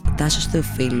sentenced Tassos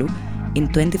Theophilou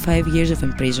in 25 years of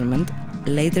imprisonment,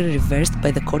 later reversed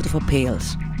by the Court of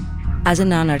Appeals. As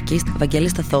an anarchist,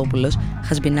 Vangelis Stathopoulos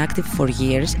has been active for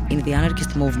years in the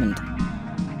anarchist movement.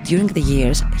 During the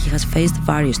years, he has faced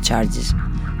various charges,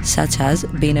 such as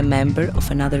being a member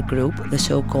of another group, the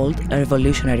so-called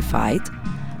Revolutionary Fight,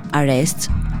 arrests,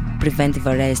 preventive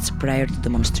arrests prior to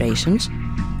demonstrations,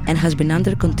 and has been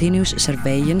under continuous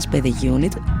surveillance by the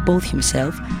unit, both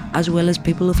himself as well as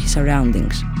people of his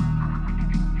surroundings.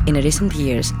 In recent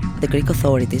years, the Greek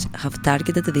authorities have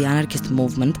targeted the anarchist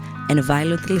movement and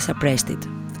violently suppressed it.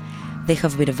 They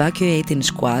have been evacuating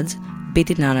squads,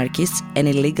 beating anarchists, and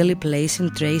illegally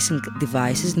placing tracing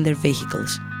devices in their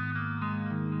vehicles.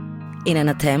 In an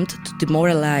attempt to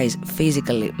demoralize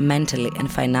physically, mentally,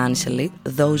 and financially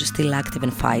those still active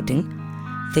and fighting,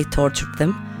 they tortured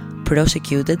them,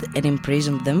 prosecuted and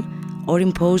imprisoned them, or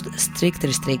imposed strict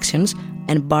restrictions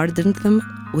and burdened them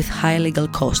with high legal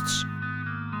costs.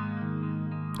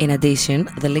 In addition,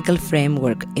 the legal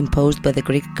framework imposed by the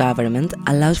Greek government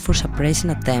allows for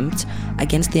suppressing attempts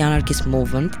against the anarchist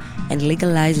movement and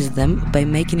legalizes them by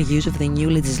making use of the new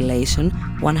legislation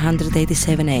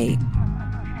 187A.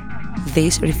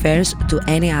 This refers to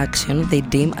any action they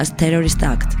deem as terrorist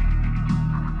act.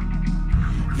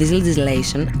 This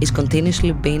legislation is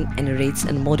continuously being enriched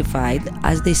and modified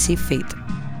as they see fit.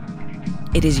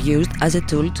 It is used as a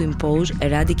tool to impose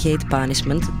eradicate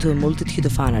punishment to a multitude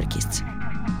of anarchists.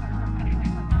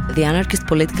 The anarchist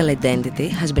political identity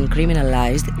has been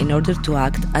criminalized in order to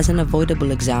act as an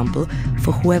avoidable example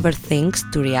for whoever thinks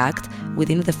to react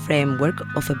within the framework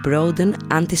of a broadened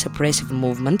anti-suppressive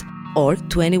movement or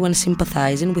to anyone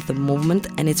sympathizing with the movement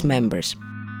and its members.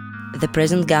 The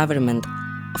present government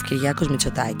of Kyriakos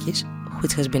Mitsotakis,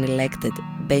 which has been elected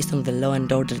based on the law and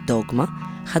order dogma,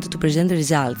 had to present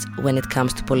results when it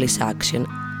comes to police action,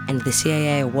 and the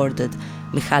CIA awarded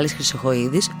Michalis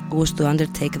Chrysochoidis, who was to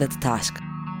undertake that task.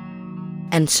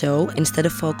 And so, instead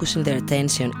of focusing their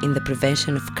attention in the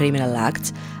prevention of criminal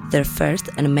acts, their first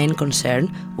and main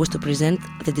concern was to present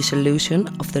the dissolution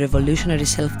of the Revolutionary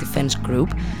Self-Defense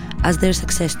Group as their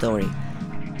success story,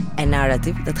 a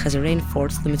narrative that has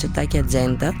reinforced the Mitsotakis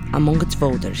agenda among its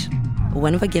voters.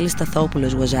 When Vangelis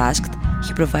Stathopoulos was asked,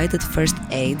 he provided first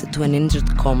aid to an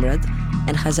injured comrade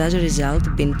and has as a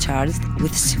result been charged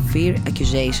with severe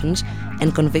accusations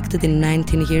and convicted in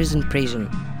 19 years in prison.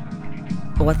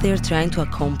 What they are trying to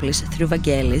accomplish through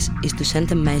Vangelis is to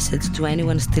send a message to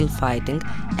anyone still fighting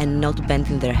and not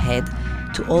bending their head,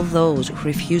 to all those who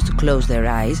refuse to close their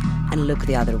eyes and look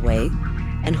the other way,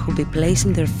 and who be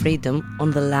placing their freedom on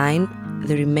the line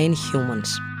they remain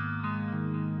humans.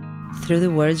 Through the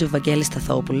words of Vangelis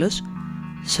Stathopoulos,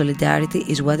 solidarity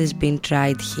is what is being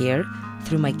tried here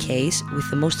through my case with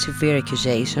the most severe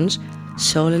accusations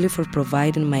solely for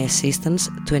providing my assistance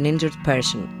to an injured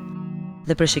person.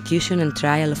 The prosecution and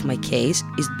trial of my case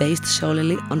is based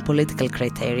solely on political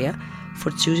criteria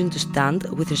for choosing to stand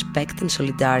with respect and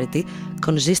solidarity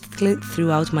consistently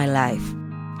throughout my life.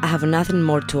 I have nothing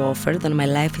more to offer than my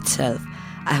life itself.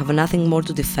 I have nothing more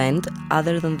to defend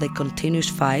other than the continuous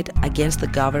fight against the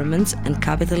governments and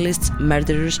capitalists'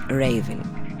 murderous raving.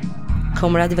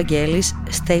 Comrade Vangelis,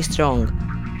 stay strong.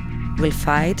 We'll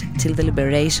fight till the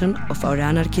liberation of our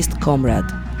anarchist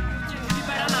comrade.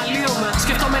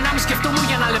 Σκέφτομαι να μη σκεφτόμουν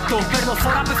για ένα λεπτό. Παίρνω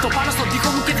φόρα, πέφτω πάνω στον τοίχο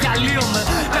μου και διαλύομαι.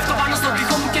 Πέφτω πάνω στον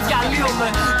τοίχο μου και διαλύομαι.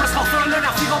 Προσπαθώ όλο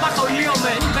να φύγω, μα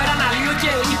κολλείομαι. Υπεραναλύω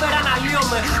και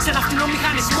υπεραναλύομαι. Σε ένα φτηνό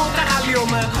μηχανισμό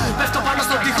καταλύομαι. Πέφτω πάνω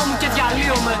στον τοίχο μου και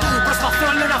διαλύομαι. Προσπαθώ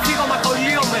όλο να φύγω, μα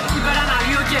κολλείομαι.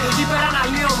 Υπεραναλύω και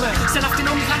υπεραναλύομαι. Σε ένα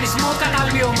φτηνό μηχανισμό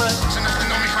καταλύομαι. Σε ένα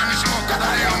φτηνό μηχανισμό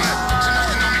καταλύομαι. Σε ένα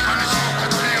φτηνό μηχανισμό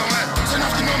καταλύομαι. Σε ένα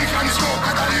φτηνό μηχανισμό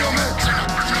καταλύομαι. Σε ένα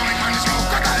φτηνό μηχανισμό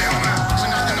καταλύομαι.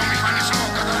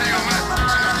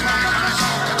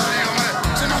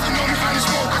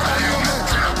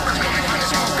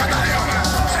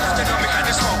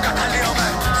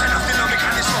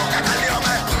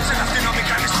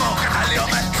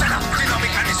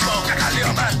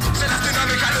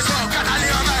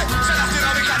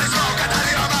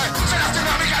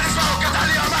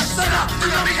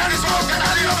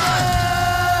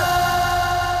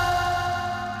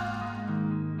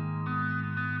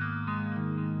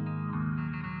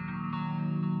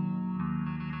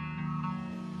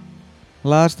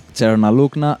 Last, Černa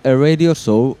Lukna, a radio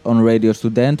show on Radio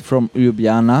Student from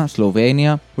Ljubljana,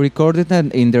 Slovenia, recorded an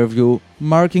interview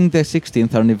marking the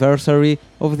 16th anniversary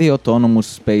of the autonomous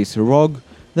space ROG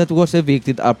that was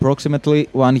evicted approximately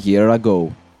 1 year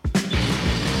ago.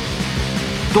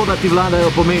 To, da ti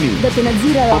vladajo, pomeni, da te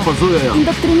nadzirajo, opazujejo,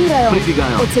 indoktrinirajo,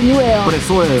 pridigajo, ocenjujejo,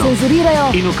 presojajo, cenzurirajo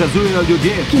in ukazujejo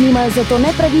ljudje, ki nimajo za to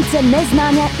ne pravice, ne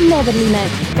znanja in ne vrline.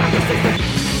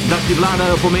 Da ti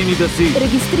vladajo, pomeni, da si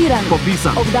registriran,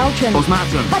 popisan, obdavčen,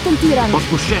 označen, patentiran,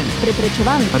 odpuščen,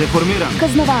 preprečevan, reformiran,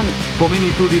 kaznovan.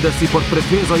 Pomeni tudi, da si pod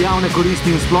pretvezo javne koristi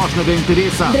in splošnega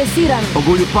interesa dresiran,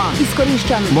 ogoljupan,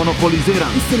 izkoriščan,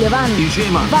 monopoliziran, izsiljevan,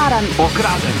 izžeman, varan,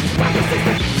 okraden.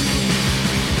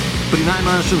 Pri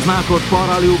najmanjšem znaku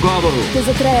odpora ali ugovoru te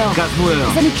zatrejo, kaznujejo,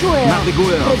 zaničujejo,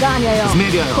 nadlegujejo, preganjajo,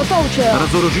 zmerjajo, potolčejo,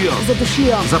 razorožijo,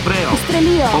 zadušijo, zaprejo,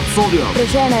 ustrelijo, obsodijo,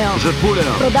 preženejo,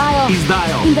 žrtvujejo, prodajo,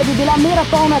 izdajo. In da bi bila mera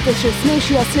polna, te še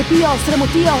smešijo, slepijo,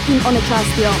 sramotijo in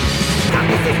onečastijo.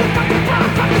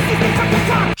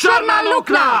 Črna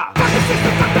luknja!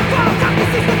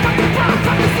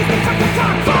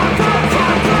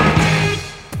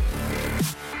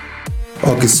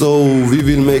 Okay, so we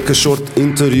will make a short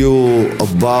interview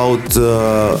about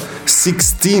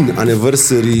 16th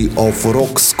anniversary of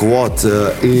Rock Squad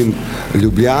in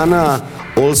Ljubljana.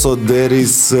 Also, there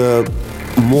is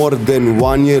more than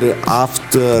 1 year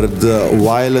after the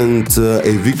violent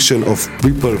eviction of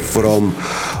people from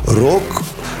Rock.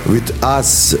 With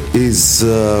us is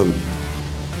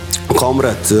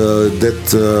comrade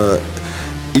that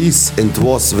is and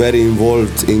was very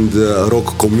involved in the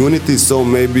rock community. So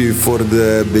maybe for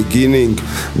the beginning,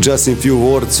 just in few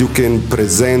words, you can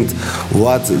present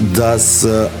what does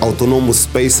autonomous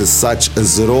spaces such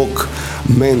as rock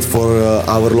meant for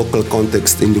our local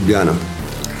context in Ljubljana.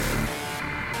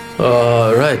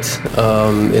 Right.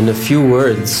 In a few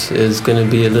words is going to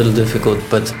be a little difficult,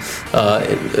 but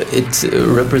it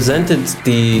represented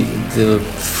the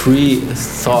free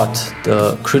thought,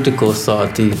 the critical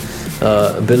thought, the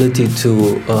ability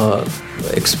to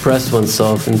express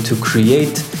oneself and to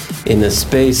create in a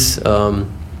space,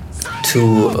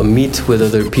 to meet with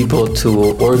other people,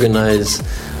 to organize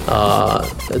a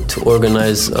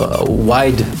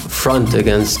wide front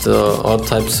against all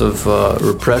types of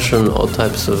repression, all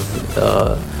types of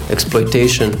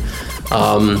exploitation,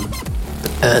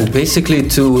 and basically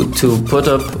to put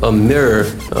up a mirror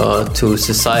to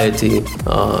society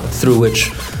through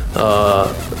which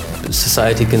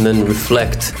society can then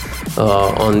reflect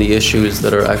on the issues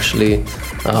that are actually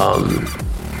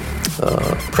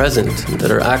present,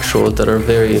 that are actual, that are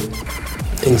very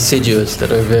insidious,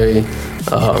 that are very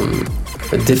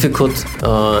difficult,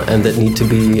 and that need to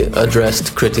be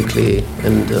addressed critically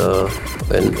and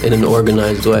in an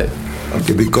organized way.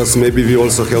 Okay, because maybe we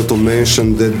also have to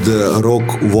mention that the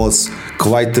Rock was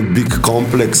quite a big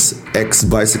complex,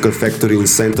 ex-bicycle factory in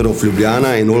center of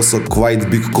Ljubljana, and also quite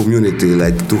big community,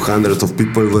 like 200 of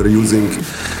people were using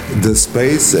the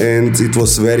space, and it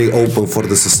was very open for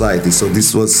the society. So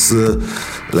this was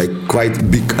like quite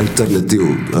big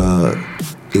alternative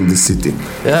in the city.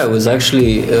 Yeah, it was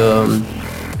actually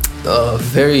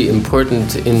very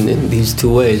important in these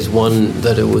two ways. One,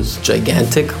 that it was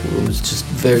gigantic. It was just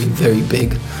very, very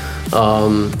big.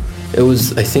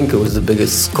 I think it was the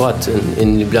biggest squat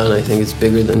in Ljubljana. I think it's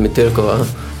bigger than Metelkova.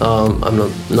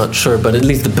 I'm not sure, but at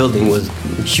least the building was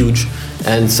huge.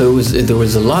 And so there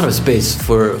was a lot of space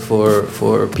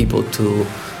for people to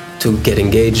get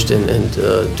engaged and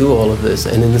do all of this.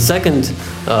 And then the second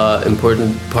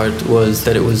important part was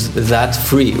that it was that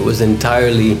free. It was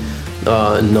entirely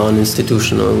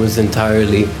non-institutional. It was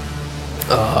entirely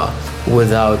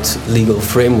without legal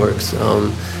frameworks.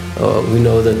 We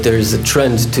know that there is a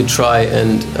trend to try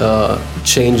and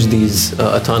change these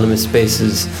autonomous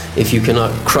spaces. If you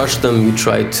cannot crush them, you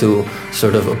try to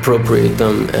sort of appropriate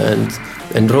them,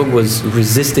 and Rock was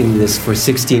resisting this for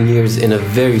 16 years in a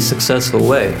very successful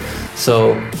way.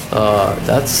 So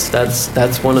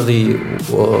that's one of the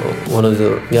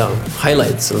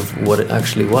highlights of what it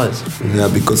actually was. Yeah,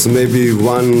 because maybe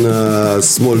one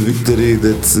small victory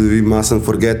that we mustn't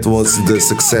forget was the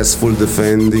successful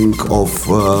defending of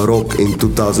Rock in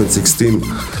 2016,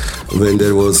 when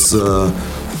there was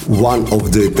one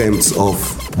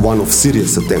of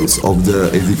serious attempts of the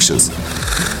evictions.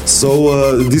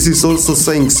 So this is also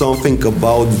saying something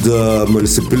about the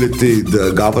municipality,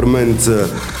 the government,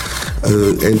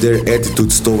 and their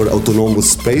attitudes toward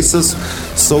autonomous spaces.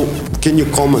 So can you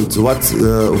comment what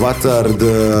are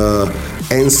the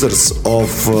answers of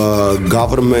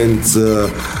government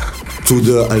to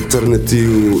the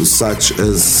alternative such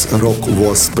as Rock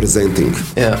was presenting?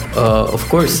 Yeah, of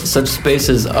course, such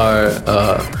spaces are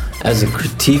as a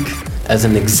critique, as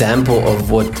an example of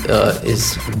what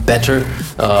is better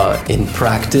in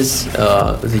practice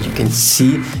that you can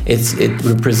see. It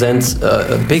represents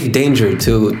a big danger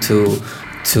to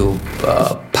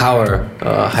power,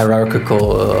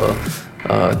 hierarchical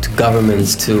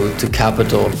governments, to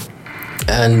capital.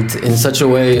 And in such a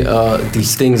way,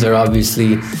 these things are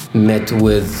obviously met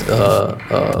with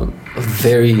a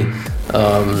very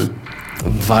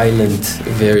violent,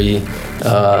 very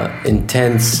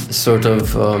intense sort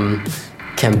of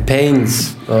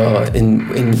campaigns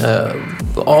in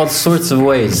all sorts of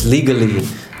ways, legally,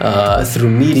 through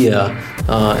media,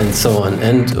 and so on.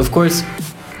 And of course,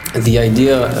 the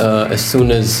idea, as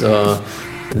soon as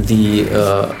the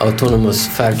autonomous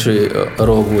factory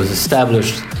ROG was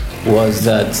established, was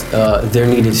that there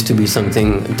needed to be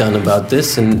something done about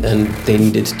this, and they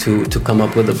needed to come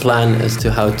up with a plan as to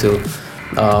how to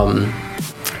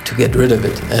get rid of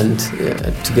it. And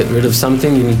to get rid of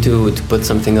something, you need to put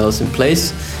something else in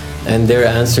place. And their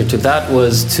answer to that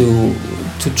was to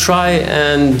try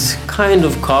and kind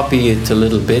of copy it a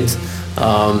little bit.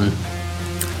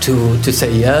 To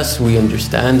say, yes, we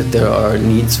understand that there are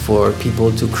needs for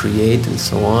people to create and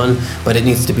so on, but it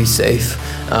needs to be safe,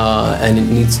 and it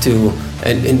needs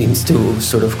to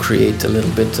sort of create a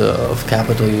little bit of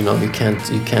capital. Nothing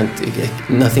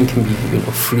can be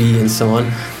free and so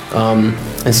on.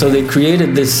 And so they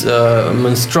created this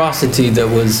monstrosity that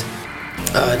was.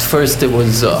 At first, it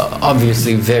was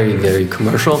obviously very, very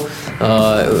commercial.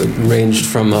 It ranged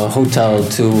from a hotel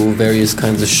to various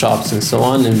kinds of shops and so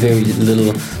on, and very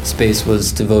little space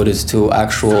was devoted to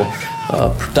actual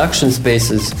production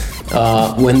spaces.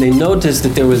 When they noticed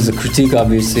that there was a critique,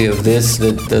 obviously, of this,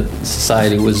 that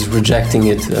society was rejecting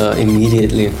it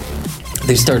immediately,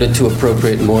 they started to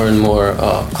appropriate more and more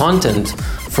content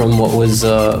from what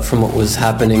was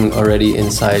happening already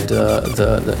inside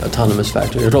the autonomous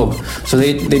factory ROG. So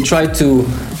they tried to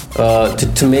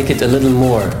make it a little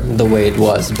more the way it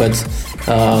was, but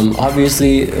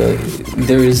obviously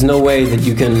there is no way that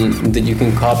you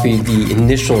can copy the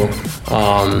initial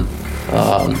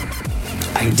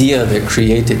idea that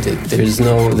created it. There's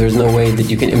no way that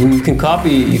you can. I mean, you can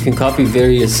copy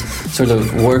various sort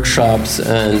of workshops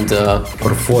and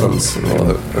or forums,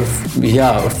 or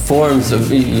forums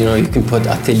of, you can put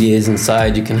ateliers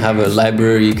inside. You can have a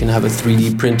library. You can have a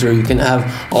 3D printer. You can have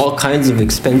all kinds of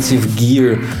expensive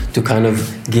gear to kind of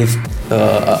give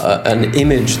an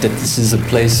image that this is a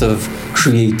place of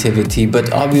creativity.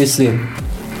 But obviously,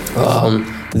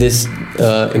 this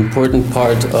important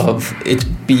part of it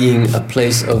being a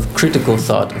place of critical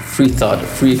thought, of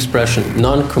free expression,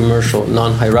 non-commercial,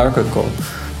 non-hierarchical.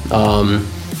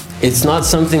 It's not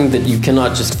something that you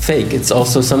cannot just fake. It's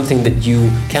also something that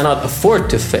you cannot afford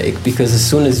to fake, because as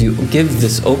soon as you give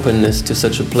this openness to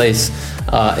such a place,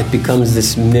 it becomes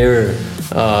this mirror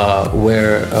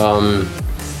where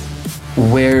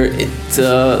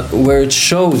it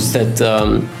shows that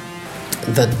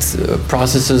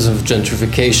processes of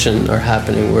gentrification are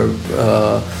happening, where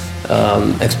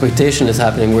exploitation is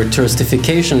happening, where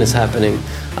touristification is happening,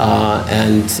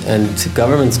 and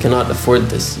governments cannot afford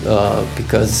this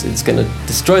because it's going to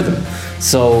destroy them.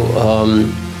 So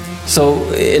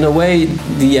in a way,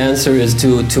 the answer is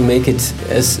to make it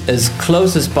as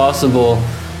close as possible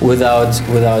without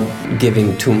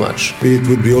giving too much. It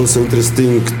would be also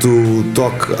interesting to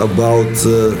talk about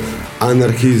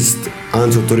anarchist,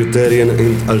 anti-authoritarian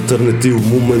and alternative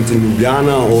movement in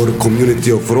Ljubljana or community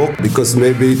of ROG, because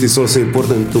maybe it is also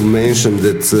important to mention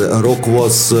that ROG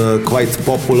was quite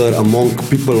popular among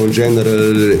people in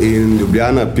general in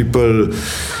Ljubljana. People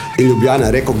in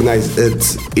Ljubljana recognize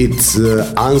that it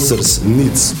answers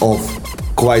needs of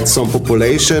quite some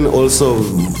population. Also,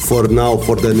 for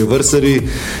the anniversary,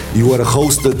 you were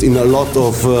hosted in a lot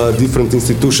of different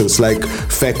institutions, like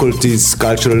faculties,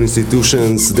 cultural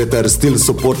institutions that are still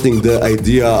supporting the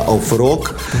idea of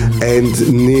ROG and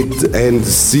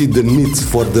see the need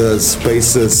for the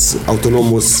spaces,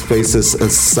 autonomous spaces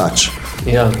as such.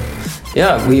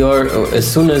 Yeah, we are. As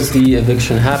soon as the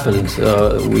eviction happened,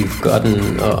 we've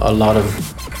gotten a lot of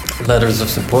letters of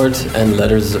support and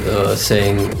letters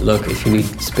saying, look, if you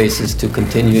need spaces to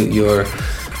continue your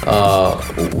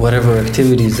whatever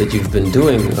activities that you've been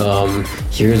doing,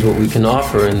 here's what we can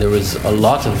offer. And there was a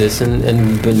lot of this, and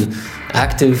we've been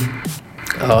active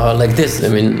like this. I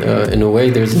mean, in a way,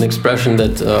 there's an expression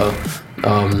that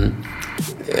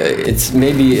it's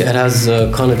maybe it has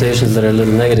connotations that are a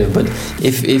little negative, but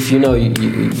if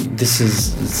this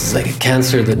is like a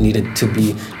cancer that needed to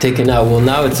be taken out, well,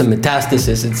 now it's a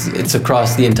metastasis. It's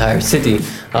across the entire city,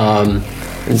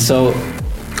 and so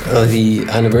the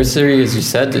anniversary, as you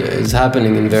said, is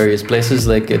happening in various places.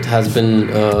 Like it has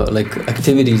been, like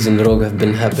activities in ROG have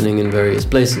been happening in various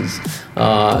places,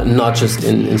 not just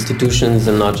in institutions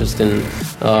and not just in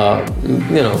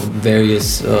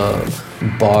various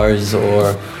bars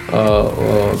or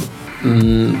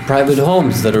private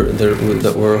homes that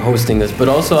were hosting us, but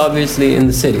also obviously in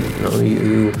the city.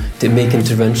 You make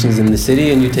interventions in the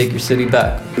city and you take your city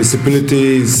back.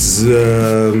 Municipality is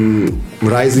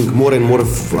rising more and more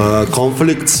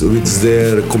conflicts with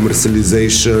their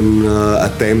commercialization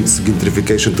attempts,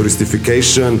 gentrification,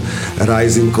 touristification,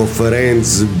 rising of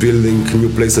rents, building new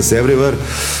places everywhere.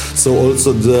 So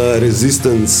also the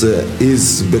resistance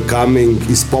is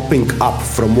popping up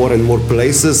from more and more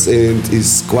places and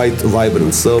is quite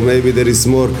vibrant. So maybe there is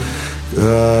more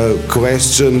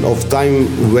question of time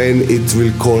when it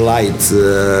will collide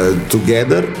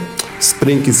together.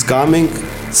 Spring is coming,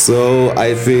 so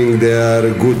I think there are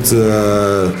good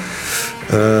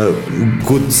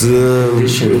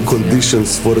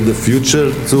conditions for the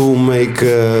future to make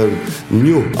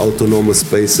new autonomous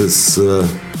spaces.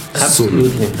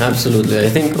 Absolutely. I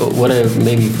think what I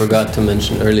maybe forgot to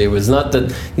mention earlier was not that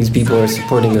these people are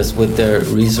supporting us with their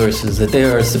resources, that they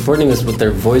are supporting us with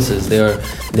their voices. They are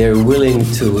willing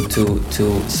to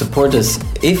support us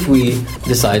if we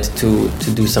decide to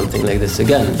do something like this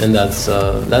again, and that's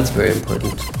very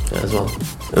important as well.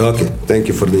 Okay, thank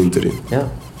you for the interview. Yeah.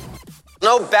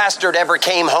 No bastard ever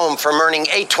came home from earning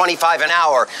 $8.25 an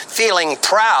hour feeling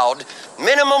proud.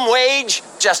 Minimum wage,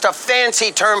 just a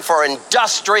fancy term for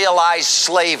industrialized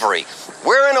slavery.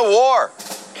 We're in a war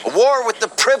with the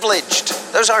privileged.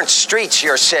 Those aren't streets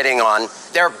you're sitting on,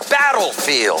 they're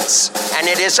battlefields. And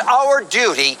it is our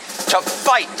duty to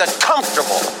fight the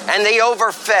comfortable and the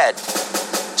overfed.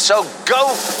 So go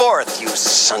forth, you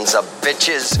sons of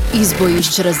bitches. Iz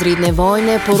bojišč razredne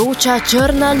vojne poroča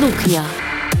Črna luknja.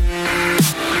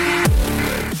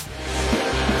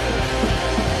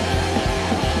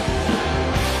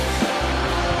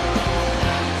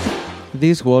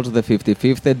 This was the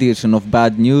 55th edition of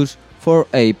Bad News for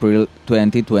April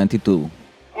 2022.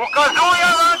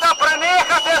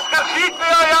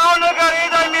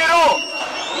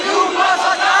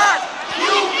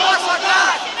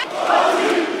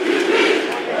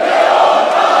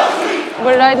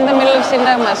 We're right in the middle of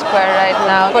Syntagma Square right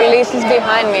now. Police is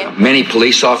behind me. Many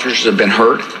police officers have been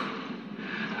hurt.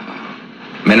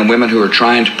 Men and women who are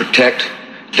trying to protect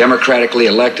democratically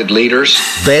elected leaders.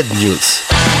 Bad news.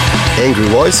 Angry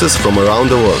voices from around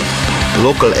the world.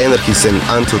 Local anarchist and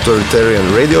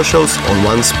anti-authoritarian radio shows on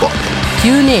one spot.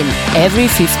 Tune in every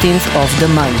 15th of the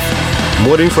month.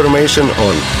 More information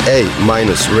on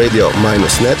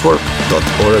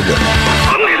a-radio-network.org. To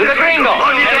the gringo!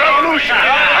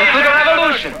 And to the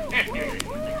revolution!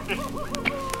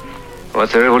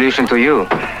 What's a revolution to you?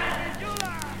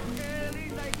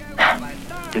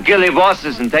 To kill the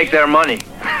bosses and take their money.